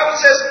Spirit. The Bible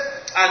says,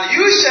 and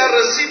you shall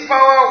receive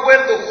power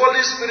when the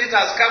Holy Spirit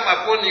has come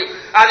upon you.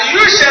 And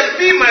you shall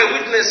be my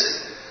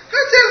witnesses. Can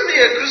you tell me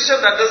a Christian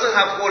that doesn't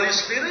have Holy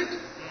Spirit?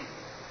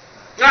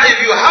 Now, if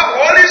you have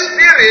Holy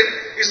Spirit,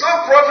 it's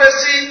not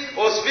prophecy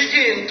or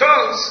speaking in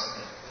tongues.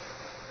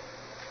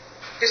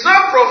 It's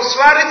not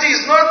prosperity,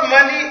 it's not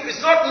money,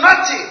 it's not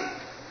nothing.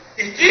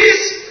 It is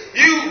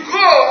you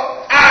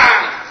go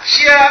and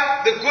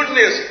share the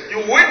goodness, you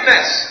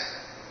witness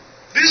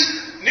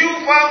this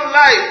newfound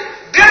life.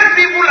 Dead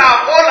people are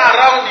all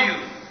around you.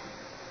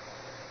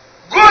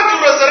 Go to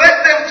resurrect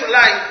them to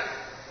life.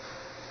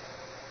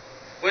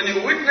 When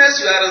you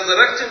witness, you are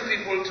resurrecting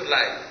people to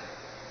life.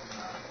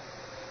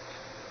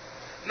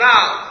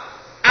 Now,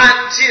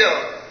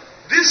 until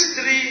this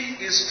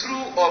three is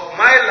true of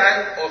my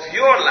life, of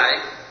your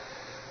life,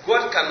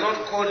 God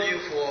cannot call you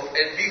for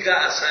a bigger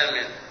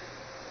assignment.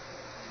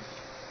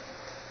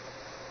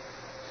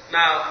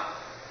 Now,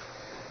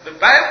 the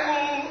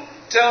Bible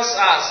tells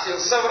us in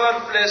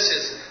several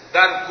places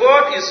that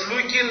God is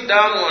looking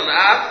down on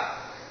earth,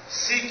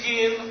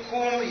 seeking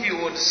whom He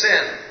would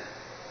send.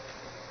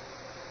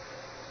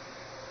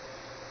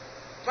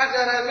 But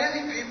there are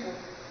many people.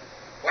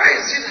 Why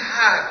is it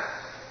hard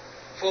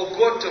for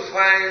God to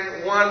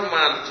find one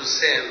man to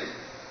send?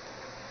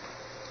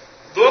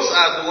 Those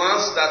are the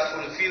ones that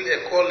fulfill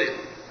a calling.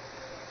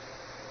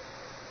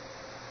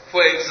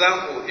 For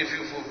example, if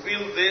you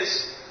fulfill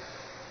this,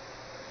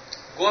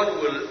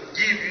 God will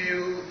give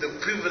you the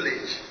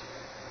privilege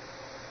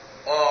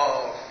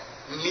of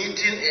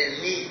meeting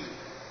a need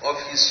of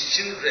His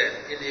children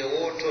in a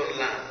war-torn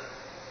land.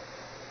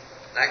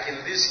 Like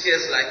in this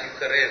case, like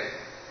Ukraine.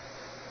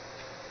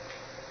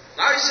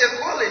 Now it's a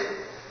calling.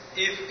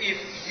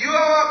 If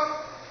your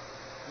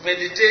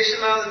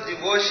meditational,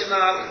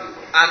 devotional,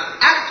 and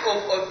act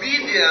of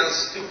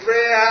obedience to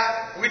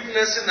prayer,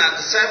 witnessing, and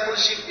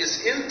discipleship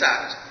is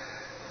intact,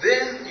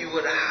 then you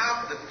would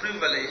have the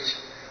privilege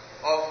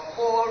of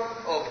call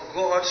of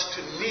God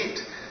to meet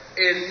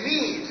a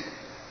need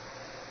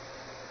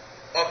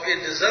of a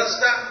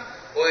disaster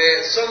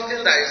or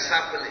something that is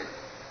happening.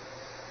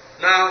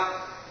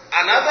 Now,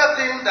 another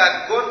thing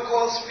that God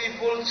calls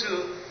people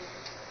to,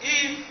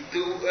 if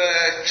the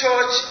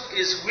church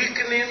is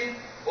weakening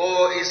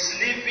or is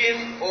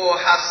sleeping or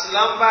has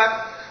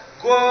slumbered,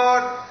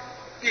 God,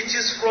 it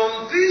is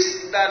from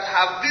this that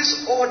have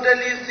these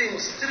orderly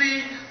things,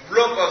 3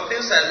 block of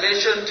things I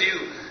mentioned to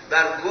you,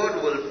 that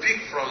God will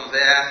pick from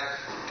there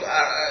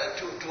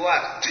to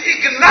what? To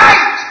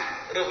ignite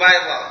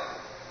revival.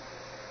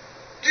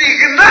 To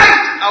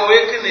ignite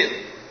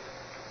awakening.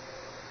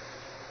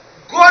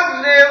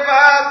 God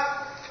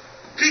never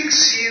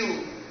picks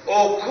you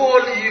or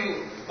calls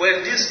you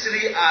when these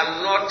 3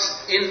 are not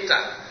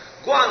intact.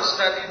 Go and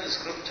study the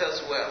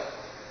scriptures well.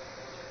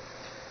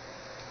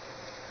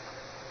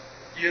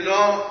 You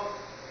know,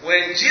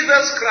 when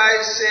Jesus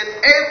Christ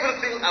said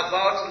everything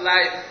about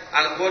life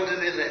and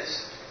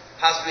godliness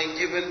has been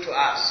given to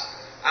us,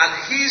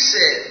 and He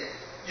said,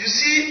 you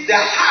see, the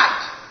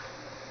heart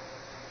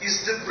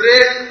is the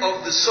brain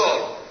of the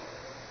soul.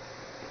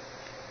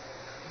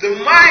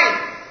 The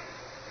mind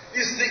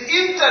is the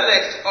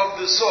intellect of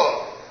the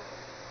soul.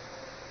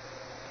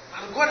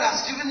 And God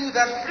has given you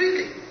that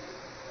freely.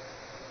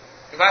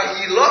 But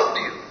He loved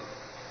you.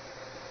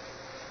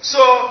 So,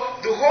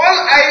 the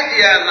whole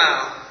idea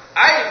now,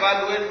 I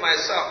evaluate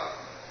myself.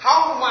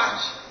 How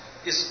much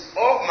is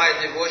of my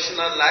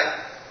devotional life?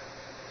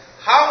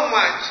 How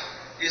much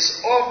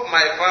is of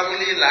my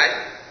family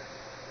life?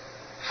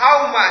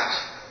 How much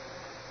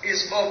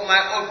is of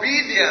my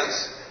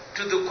obedience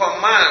to the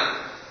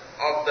command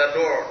of the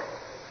Lord?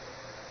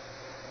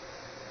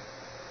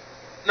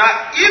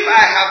 Now, if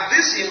I have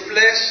this in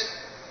place,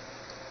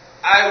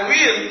 I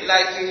will,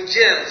 like in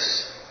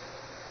James,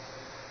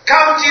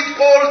 count it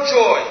all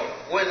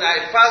joy when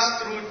I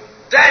pass through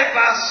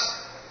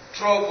diverse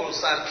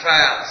troubles and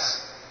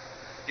trials.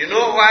 You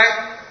know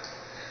why?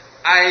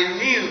 I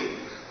knew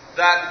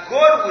that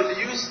God will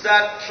use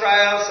that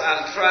trials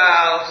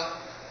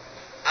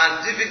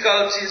and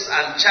difficulties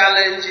and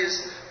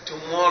challenges to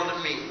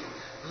mold me,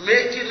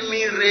 making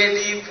me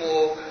ready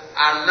for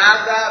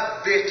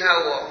another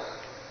better work.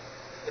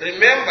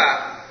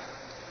 Remember,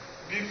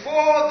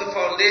 before the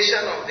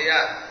foundation of the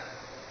earth,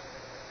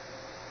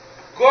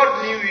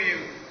 God knew you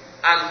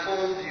and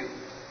formed you.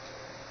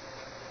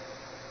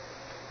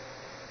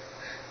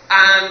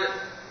 And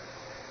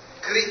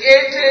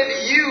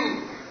created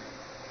you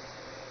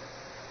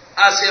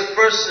as a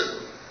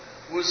person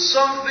with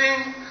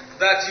something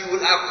that you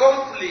will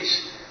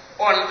accomplish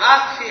on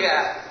earth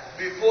here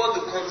before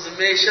the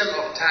consummation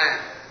of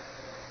time.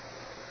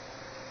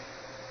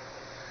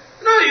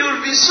 No,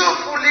 you'll be so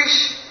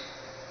foolish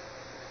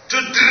to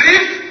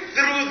drift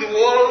through the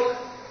world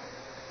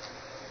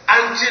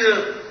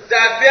until the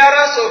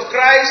appearance of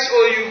Christ,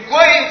 or you go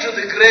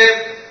into the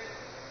grave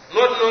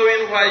not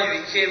knowing why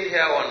you came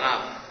here on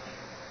earth.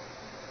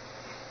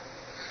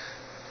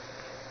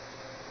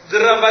 The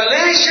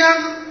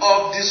revelation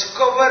of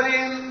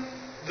discovering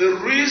the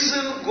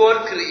reason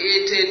God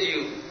created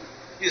you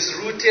is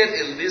rooted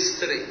in these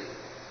 3.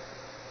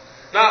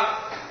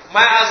 Now,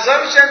 my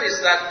assumption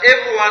is that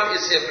everyone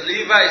is a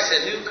believer, is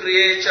a new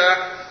creature,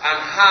 and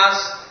has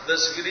the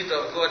Spirit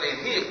of God in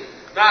him.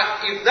 Now,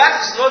 if that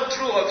is not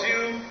true of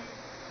you,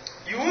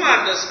 you won't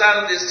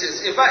understand these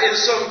things. In fact, in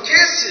some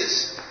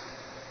cases,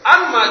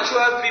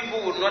 unmature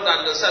people will not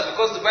understand,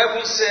 because the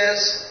Bible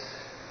says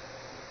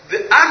the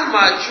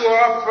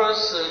unmature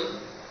person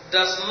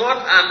does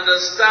not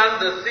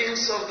understand the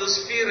things of the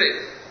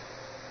Spirit.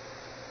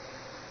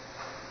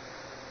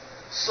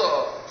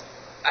 So,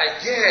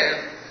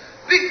 again,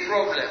 big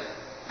problem.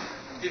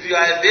 If you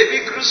are a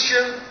baby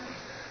Christian,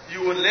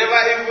 you will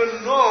never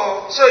even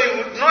know, so you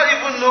would not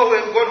even know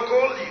when God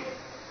called you.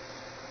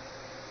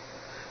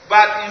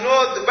 But you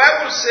know, the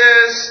Bible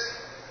says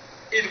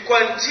it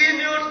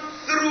continued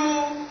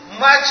through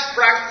much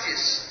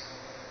practice.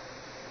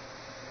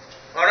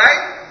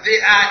 Alright? They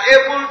are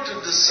able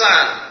to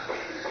discern.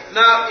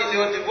 Now, in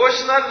your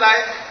devotional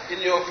life,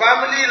 in your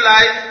family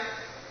life,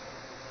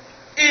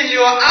 in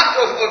your act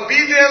of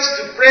obedience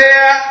to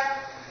prayer,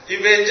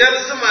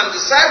 evangelism, and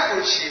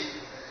discipleship,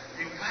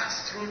 you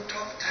pass through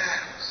tough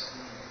times.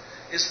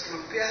 It's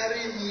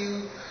preparing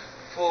you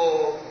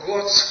for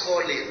God's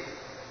calling.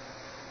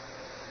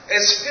 A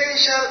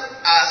special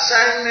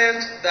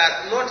assignment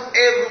that not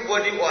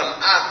everybody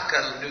on earth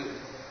can do.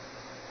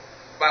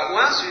 But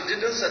once you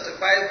didn't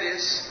certify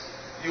this,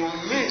 you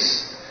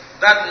miss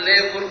that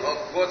level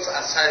of God's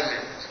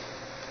assignment.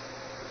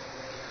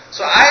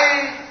 So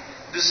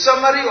the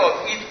summary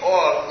of it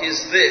all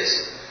is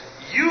this.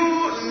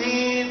 You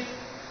need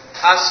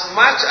as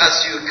much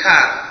as you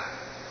can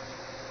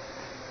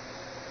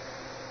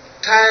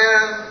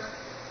time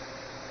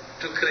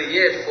to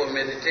create for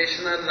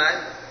meditational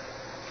life.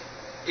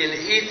 In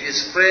it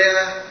is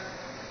prayer,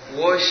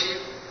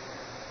 worship,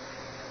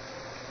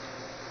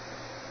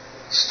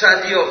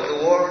 study of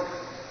the Word,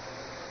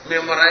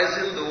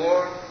 memorizing the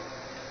Word.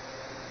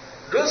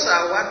 Those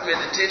are what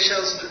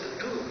meditations do.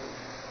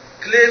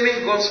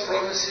 Claiming God's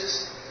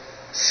promises,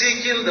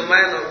 seeking the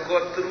mind of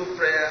God through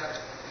prayer,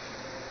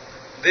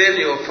 then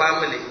your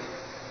family,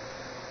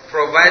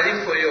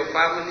 providing for your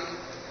family,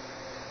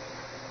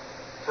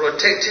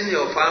 protecting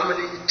your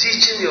family,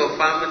 teaching your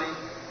family,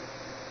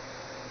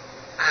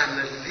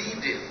 and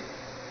leading.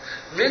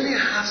 Many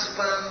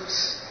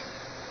husbands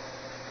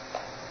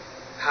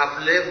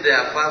have left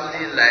their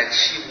family like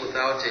sheep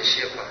without a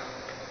shepherd.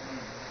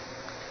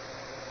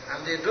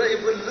 And they don't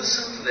even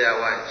listen to their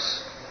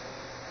wives.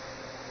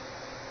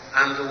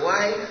 And the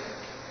wife,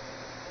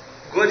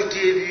 God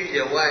gave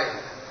you a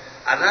wife.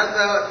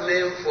 Another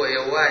name for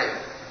a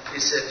wife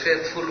is a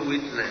faithful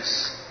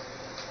witness.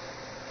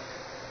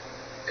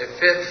 A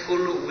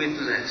faithful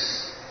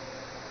witness.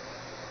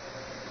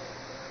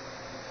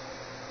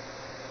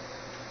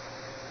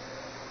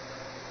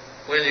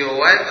 When your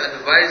wife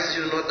advises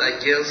you not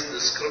against the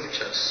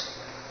scriptures,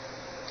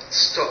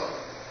 stop.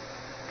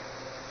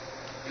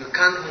 You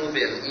can't move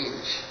an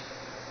inch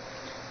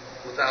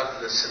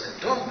without listening.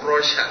 Don't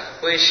brush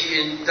her. When she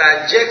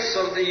interjects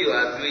something you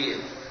are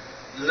doing,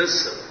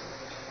 listen.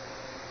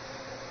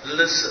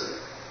 Listen.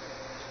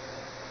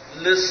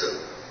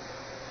 Listen.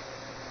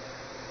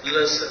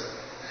 Listen.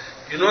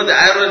 You know, the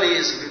irony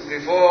is,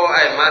 before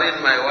I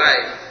married my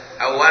wife,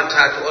 I want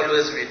her to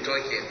always be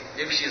talking.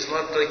 If she's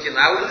not talking,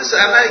 I will listen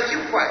and I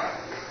keep quiet.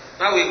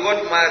 Now we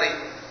got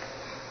married.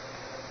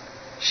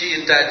 She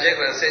interjected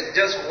and said,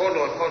 just hold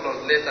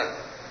on, later.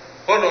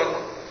 Hold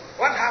on.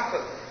 What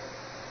happened?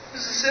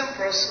 It's the same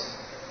person.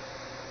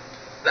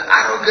 The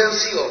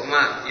arrogancy of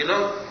man, you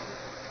know.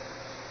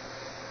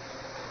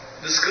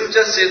 The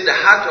scripture said the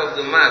heart of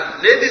the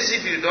man. Ladies,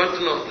 if you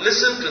don't know,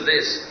 listen to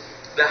this.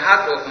 The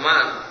heart of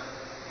man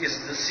is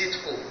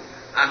deceitful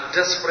and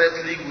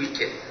desperately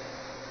wicked.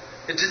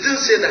 It didn't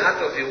say the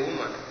heart of a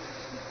woman.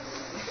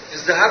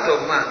 It's the heart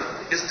of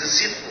man. It's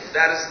deceitful.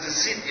 There is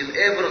deceit in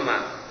every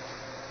man.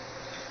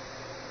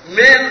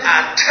 Men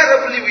are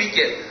terribly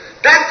wicked.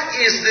 That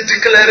is the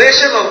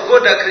declaration of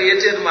God that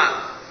created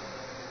man.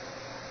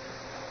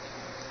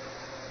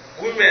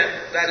 Women,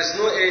 there is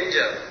no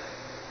angel.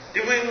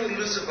 Even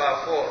Lucifer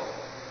fall.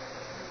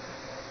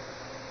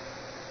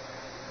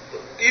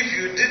 If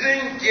you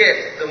didn't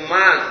get the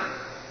man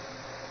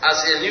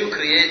as a new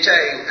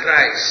creature in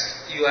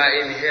Christ, you are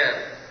in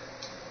hell.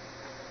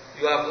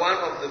 You are one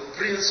of the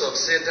prince of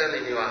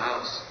Satan in your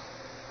house.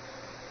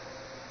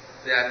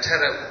 They are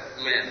terrible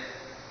men.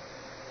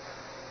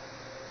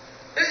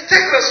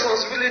 Take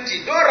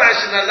responsibility. Don't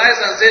rationalize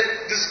and say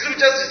the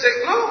scriptures is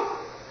saying no.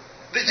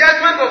 The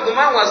judgment of the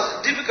man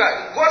was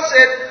difficult. God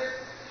said,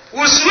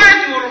 "We swear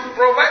you will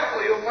provide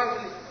for your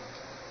family."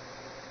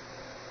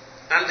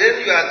 And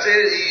then you are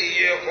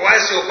saying, "Why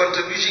is your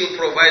contribution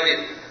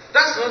provided?"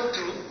 That's not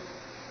true.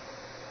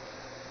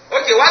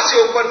 Okay, what's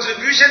your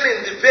contribution in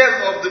the pain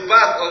of the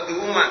birth of the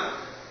woman?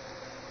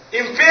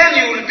 In pain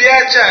you will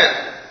bear a child.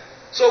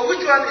 So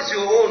which one is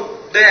your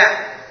own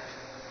there?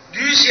 Do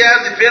you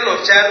share the pain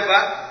of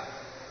childbirth?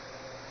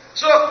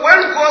 So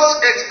when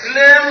God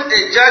exclaims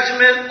a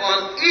judgment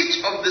on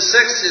each of the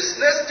sexes,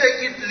 let's take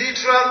it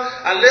literal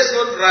and let's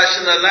not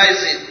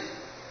rationalize it.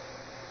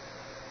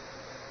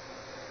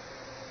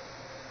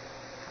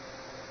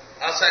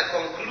 As I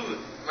conclude,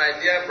 my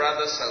dear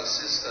brothers and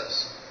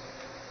sisters,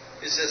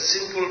 it's a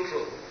simple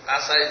truth.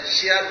 As I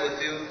shared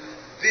with you,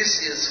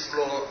 this is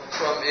from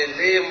a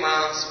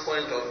layman's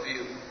point of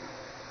view.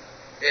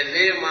 A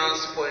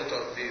layman's point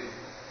of view.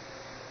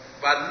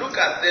 But look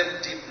at them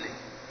deeply.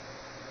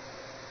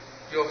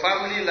 Your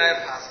family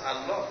life has a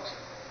lot.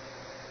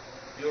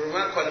 You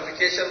remember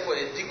qualification for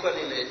a deacon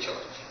in a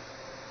church.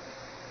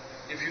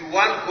 If you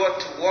want God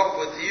to work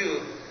with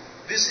you,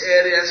 these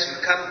areas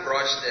you can't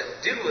brush them.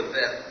 Deal with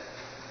them.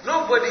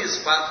 Nobody is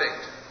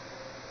perfect.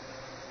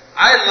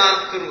 I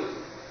learned through.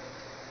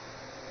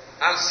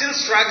 I'm still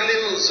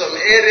struggling with some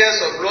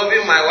areas of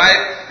loving my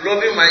wife,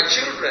 loving my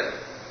children.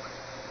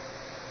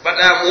 But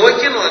I'm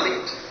working on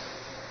it.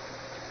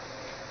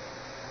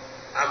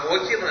 I'm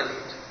working on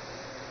it.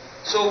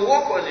 So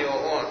work on your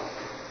own.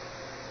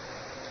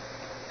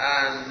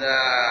 And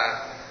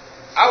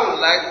I would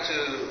like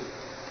to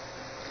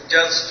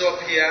just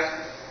stop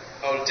here.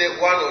 I will take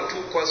one or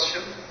two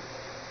questions.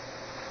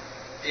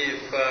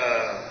 If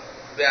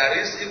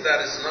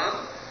there is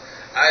none,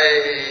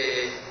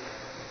 I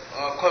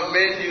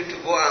commend you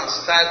to go and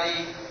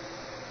study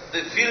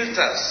the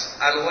filters.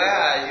 And where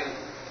are you?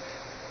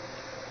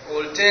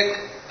 We'll take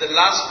the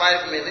last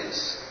 5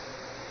 minutes.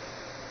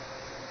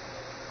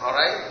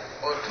 Alright?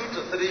 Or 2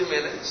 to 3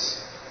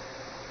 minutes.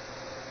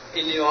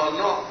 in your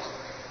note,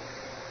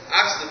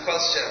 ask the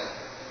question,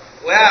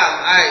 where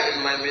am I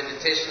in my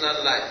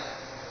meditational life?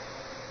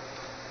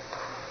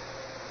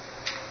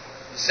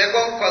 The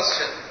second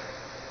question,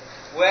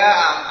 where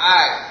am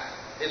I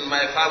in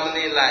my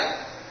family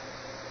life?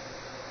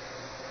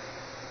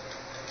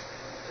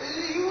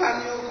 You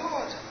and your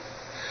God.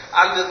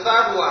 And the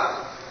third one,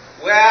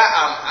 where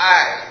am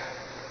I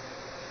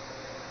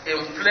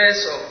in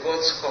place of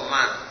God's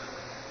command?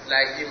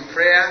 Like in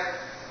prayer,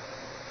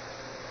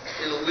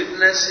 in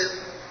witnessing,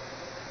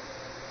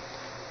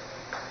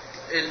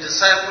 in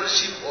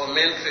discipleship or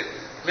mentoring.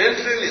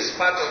 Mentoring is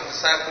part of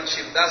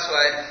discipleship. That's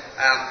why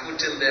I am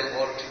putting them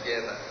all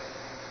together.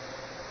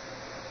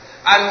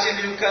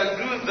 Until you can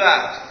do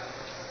that,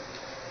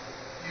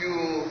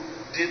 you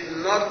did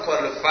not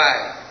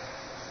qualify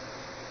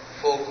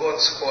for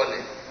God's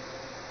calling.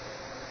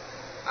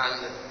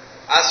 And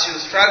as you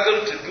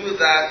struggle to do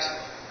that,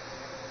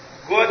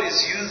 God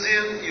is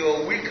using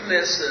your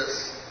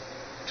weaknesses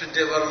to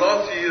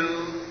develop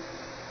you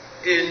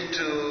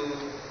into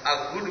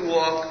a good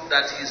work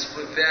that He is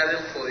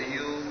preparing for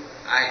you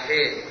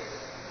ahead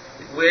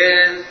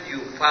when you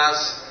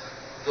pass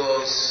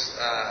those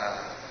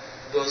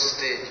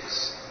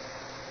stages.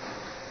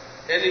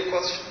 Any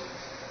question?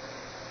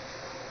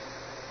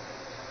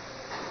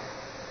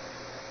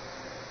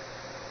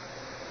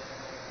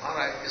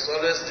 Alright, it's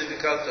always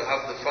difficult to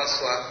have the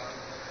first one.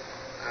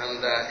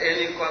 And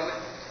any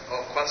comment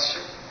or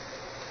question?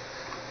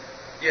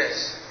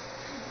 Yes.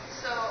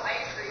 So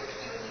I agree with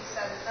you when you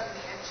said that the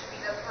man should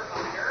be the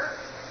provider.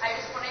 I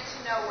just wanted to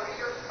know, what are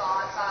your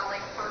thoughts on,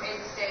 like, for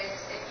instance,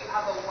 if you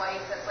have a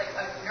wife that's like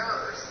a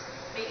nurse,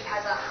 maybe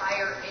has a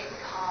higher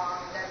income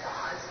than the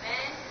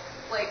husband,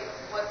 like,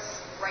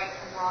 what's right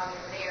and wrong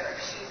in there? If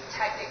she's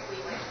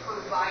technically like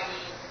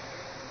providing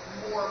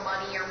more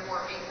money or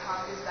more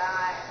income, is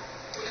that,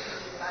 what do you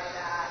mean by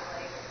that?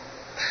 Like,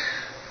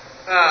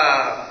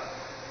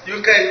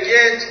 you can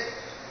get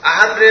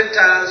 100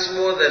 times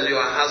more than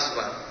your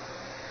husband,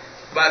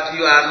 but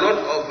you are not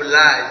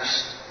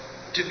obliged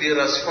to be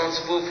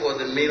responsible for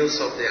the meals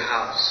of the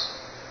house.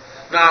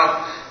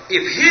 Now,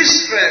 if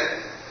his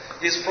strength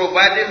is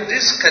providing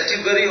this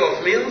category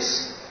of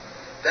meals,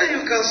 then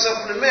you can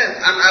supplement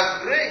and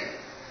upgrade.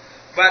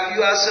 But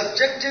you are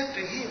subjected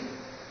to him.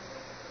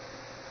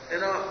 You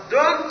know,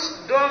 don't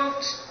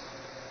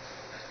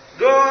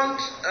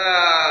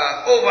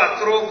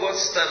overthrow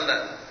God's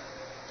standard.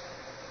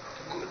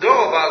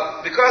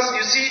 Because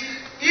you see,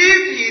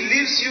 if He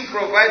leaves you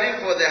providing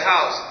for the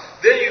house,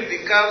 then you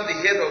become the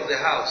head of the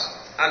house.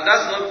 And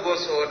that's not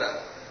God's order.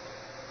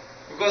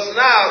 Because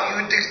now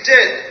you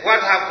dictate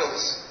what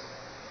happens.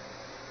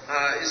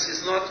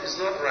 It's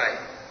not right.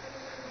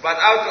 But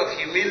out of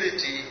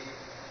humility,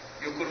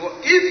 you could,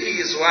 if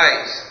He is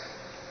wise,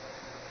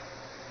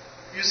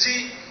 you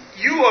see,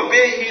 you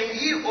obey Him,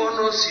 He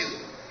honors you.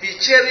 He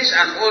cherishes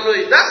and honors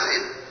you. That's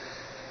it.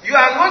 You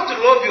are not to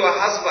love your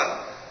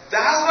husband. The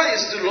husband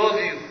is to love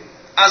you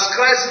as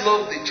Christ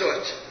loved the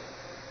church.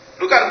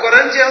 Look at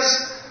Corinthians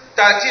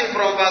 13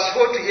 from verse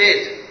 4 to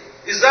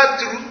 8. Is that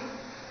true?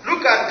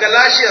 Look at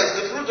Galatians,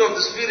 the fruit of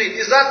the Spirit.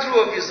 Is that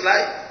true of his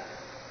life?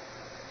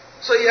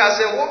 So he has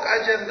a work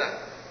agenda.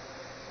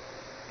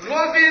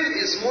 Loving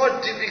is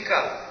more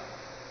difficult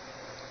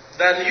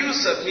than you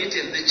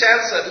submitting. The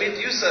child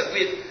submit, you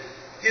submit.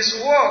 His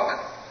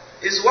work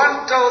is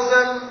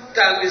 1,000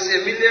 times, a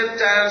million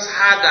times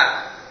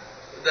harder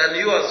than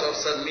yours of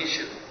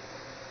submission.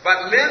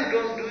 But men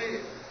don't do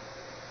it.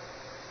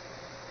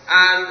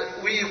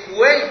 And we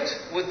equate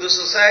with the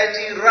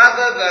society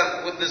rather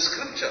than with the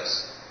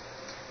scriptures.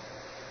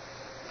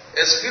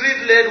 A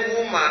spirit-led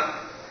woman,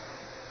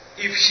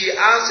 if she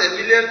earns 1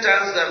 million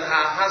times than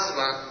her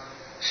husband,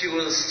 she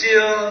will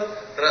still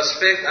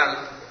respect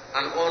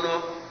and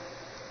honor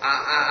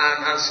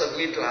and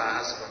submit to her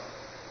husband.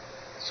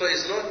 So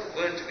it's not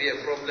going to be a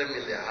problem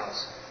in their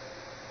house.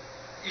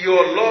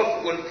 Your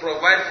love will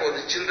provide for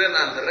the children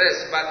and the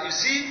rest, but you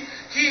see,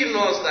 he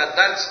knows that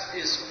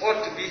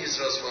ought to be his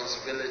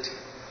responsibility.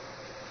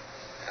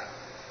 Yeah.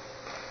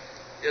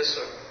 Yes,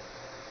 sir.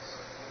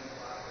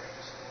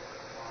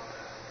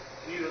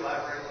 Can you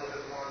elaborate a little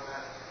bit more on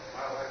that?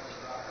 My wife is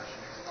a doctor.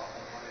 She makes a lot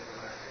more money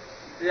than I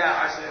do.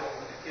 Yeah. I stay home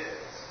with the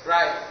kids.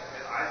 Right.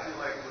 And I feel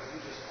like what you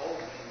just told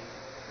me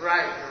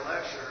right. in your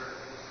lecture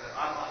is that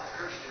I'm not a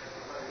Christian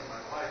for letting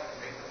my wife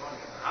make the money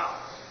in the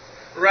house.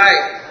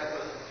 Right. That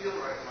doesn't feel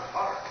right in my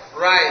heart.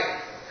 Right.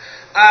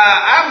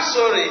 I'm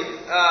sorry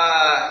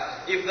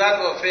if that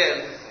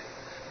offends,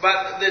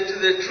 but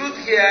the truth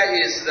here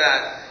is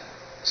that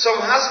some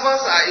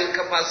husbands are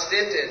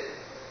incapacitated,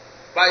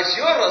 but it's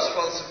your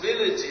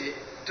responsibility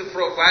to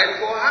provide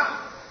for her.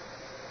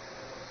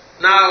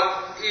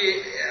 Now,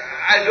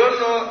 I don't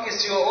know,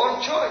 it's your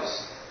own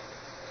choice.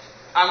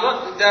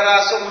 There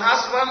are some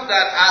husbands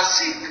that are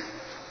sick.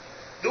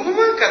 The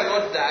woman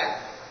cannot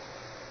die,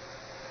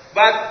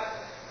 but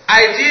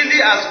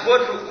ideally, as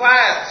God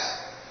requires,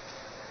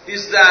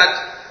 is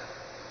that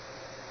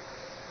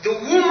the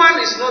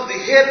woman is not the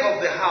head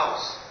of the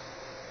house.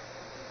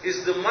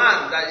 It's the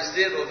man that is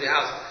the head of the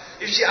house.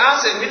 if she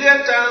earns $1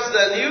 million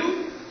than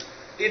you,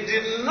 it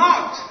did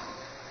not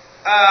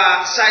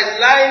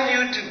sideline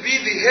you to be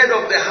the head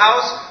of the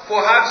house,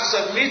 for her to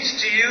submit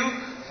to you,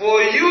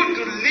 for you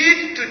to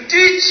lead, to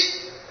teach,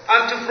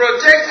 and to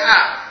protect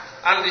her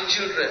and the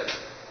children.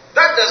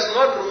 That does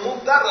not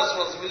remove that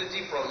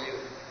responsibility from you.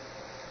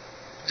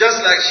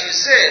 Just like she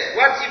said,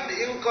 what if the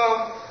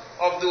income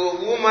of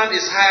the woman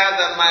is higher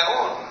than my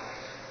own?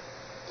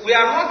 We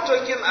are not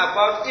talking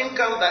about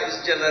income that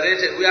is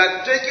generated. We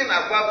are talking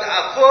about the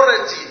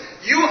authority.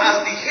 You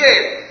as the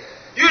head,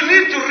 you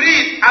need to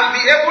read and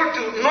be able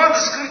to know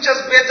the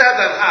scriptures better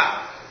than her.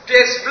 To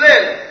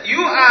explain,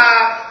 you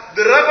are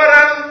the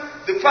reverend,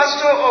 the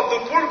pastor of the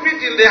pulpit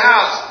in the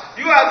house.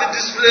 You are the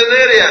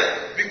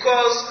disciplinarian,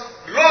 because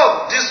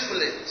love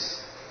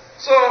disciplines.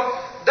 So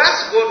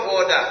that's God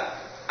order.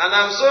 And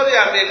I'm sorry,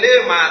 I'm a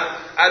layman.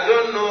 I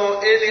don't know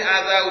any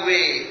other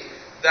way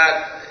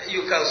that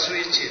you can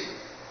switch it.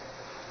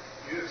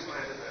 You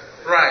explained it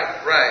better.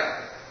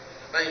 Right.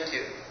 Thank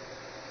you.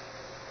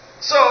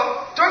 So,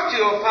 talk to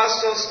your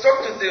pastors,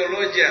 talk to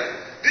theologians.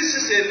 This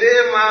is a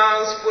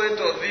layman's point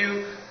of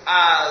view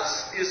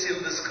as is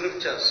in the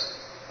scriptures.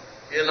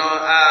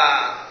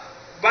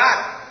 But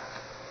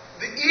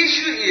the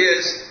issue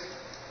is,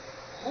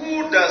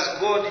 who does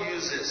God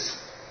uses?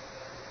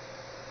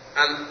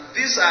 And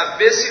these are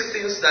basic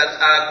things that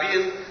are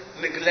being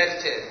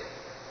neglected.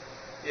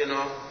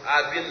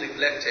 Are being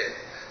neglected.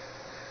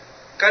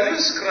 Can you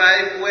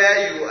describe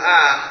where you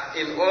are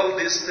in all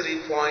these 3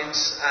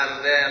 points,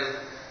 and then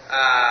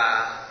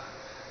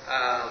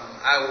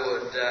I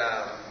would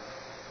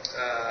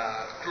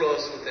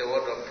close with a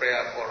word of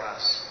prayer for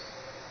us.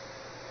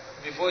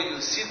 Before you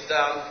sit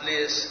down,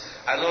 please,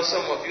 I know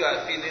some of you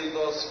are filling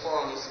those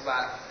forms,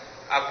 but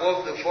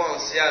above the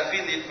forms,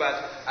 fill it,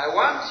 but I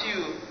want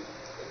you,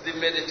 the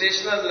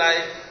meditational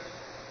life,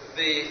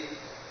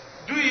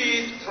 do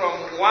it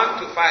from 1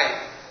 to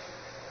 5.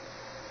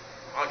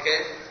 Okay?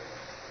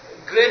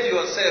 Grade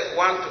yourself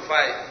 1 to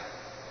 5.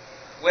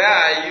 Where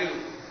are you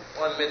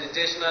on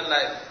meditational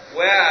life?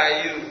 Where are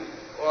you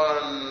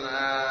on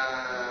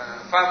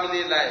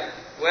family life?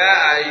 Where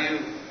are you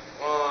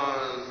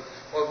on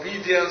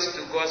obedience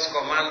to God's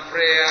command,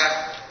 prayer,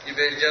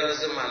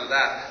 evangelism, and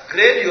that?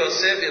 Grade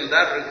yourself in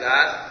that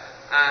regard,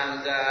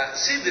 and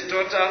see the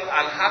total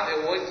and have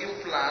a working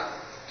plan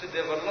to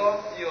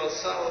develop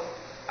yourself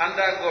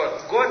under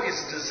God. God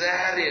is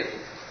desiring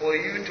for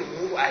you to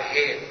move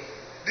ahead.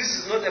 This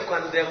is not a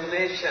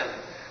condemnation.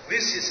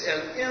 This is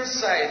an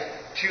insight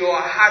to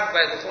your heart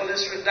by the Holy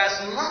Spirit. There's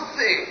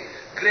nothing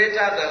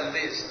greater than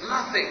this.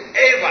 Nothing,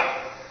 ever.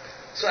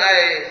 So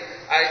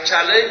I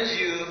challenge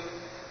you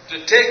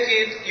to take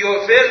it.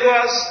 Your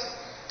failures,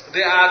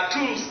 they are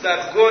tools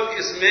that God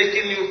is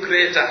making you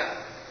greater.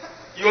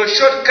 Your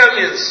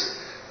shortcomings,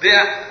 they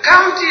are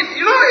counted.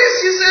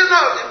 He said,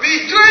 no,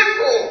 be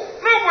joyful.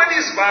 Nobody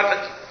is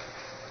perfect.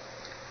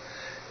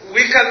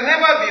 We can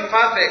never be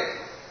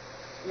perfect.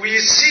 We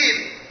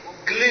see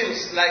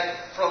glimpse like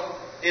from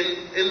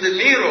in the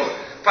mirror.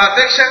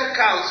 Perfection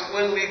comes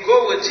when we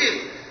go with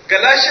Him.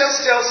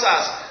 Galatians tells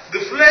us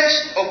the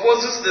flesh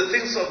opposes the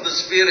things of the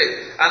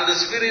Spirit, and the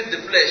Spirit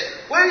the flesh.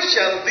 When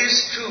shall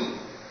these two?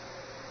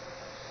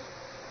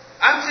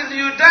 Until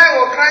you die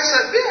or Christ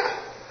appear.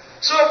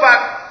 So,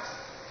 but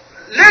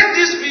let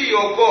this be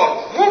your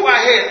goal. Move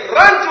ahead.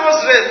 Run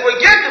towards race.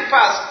 Forget the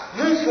past.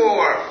 Move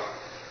forward.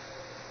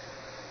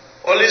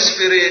 Holy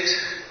Spirit,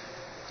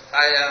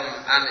 I am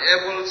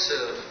unable to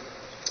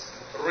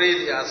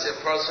really as a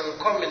person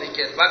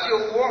communicate, but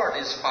your word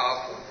is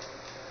powerful.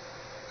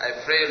 I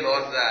pray,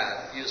 Lord,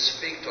 that you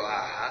speak to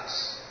our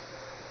hearts,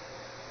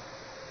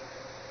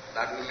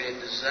 that we may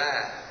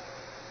desire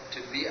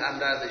to be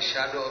under the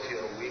shadow of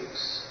your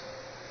wings,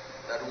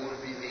 that we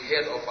will be the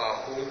head of our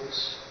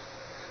homes,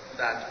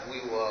 that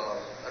we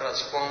will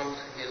respond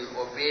in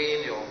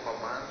obeying your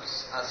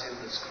commands as in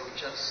the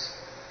scriptures.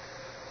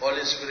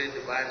 Holy Spirit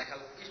divine,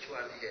 help each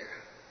one here.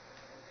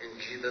 In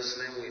Jesus'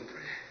 name we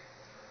pray.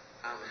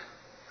 Amen.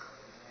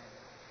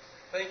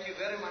 Thank you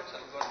very much,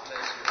 and God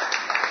bless you.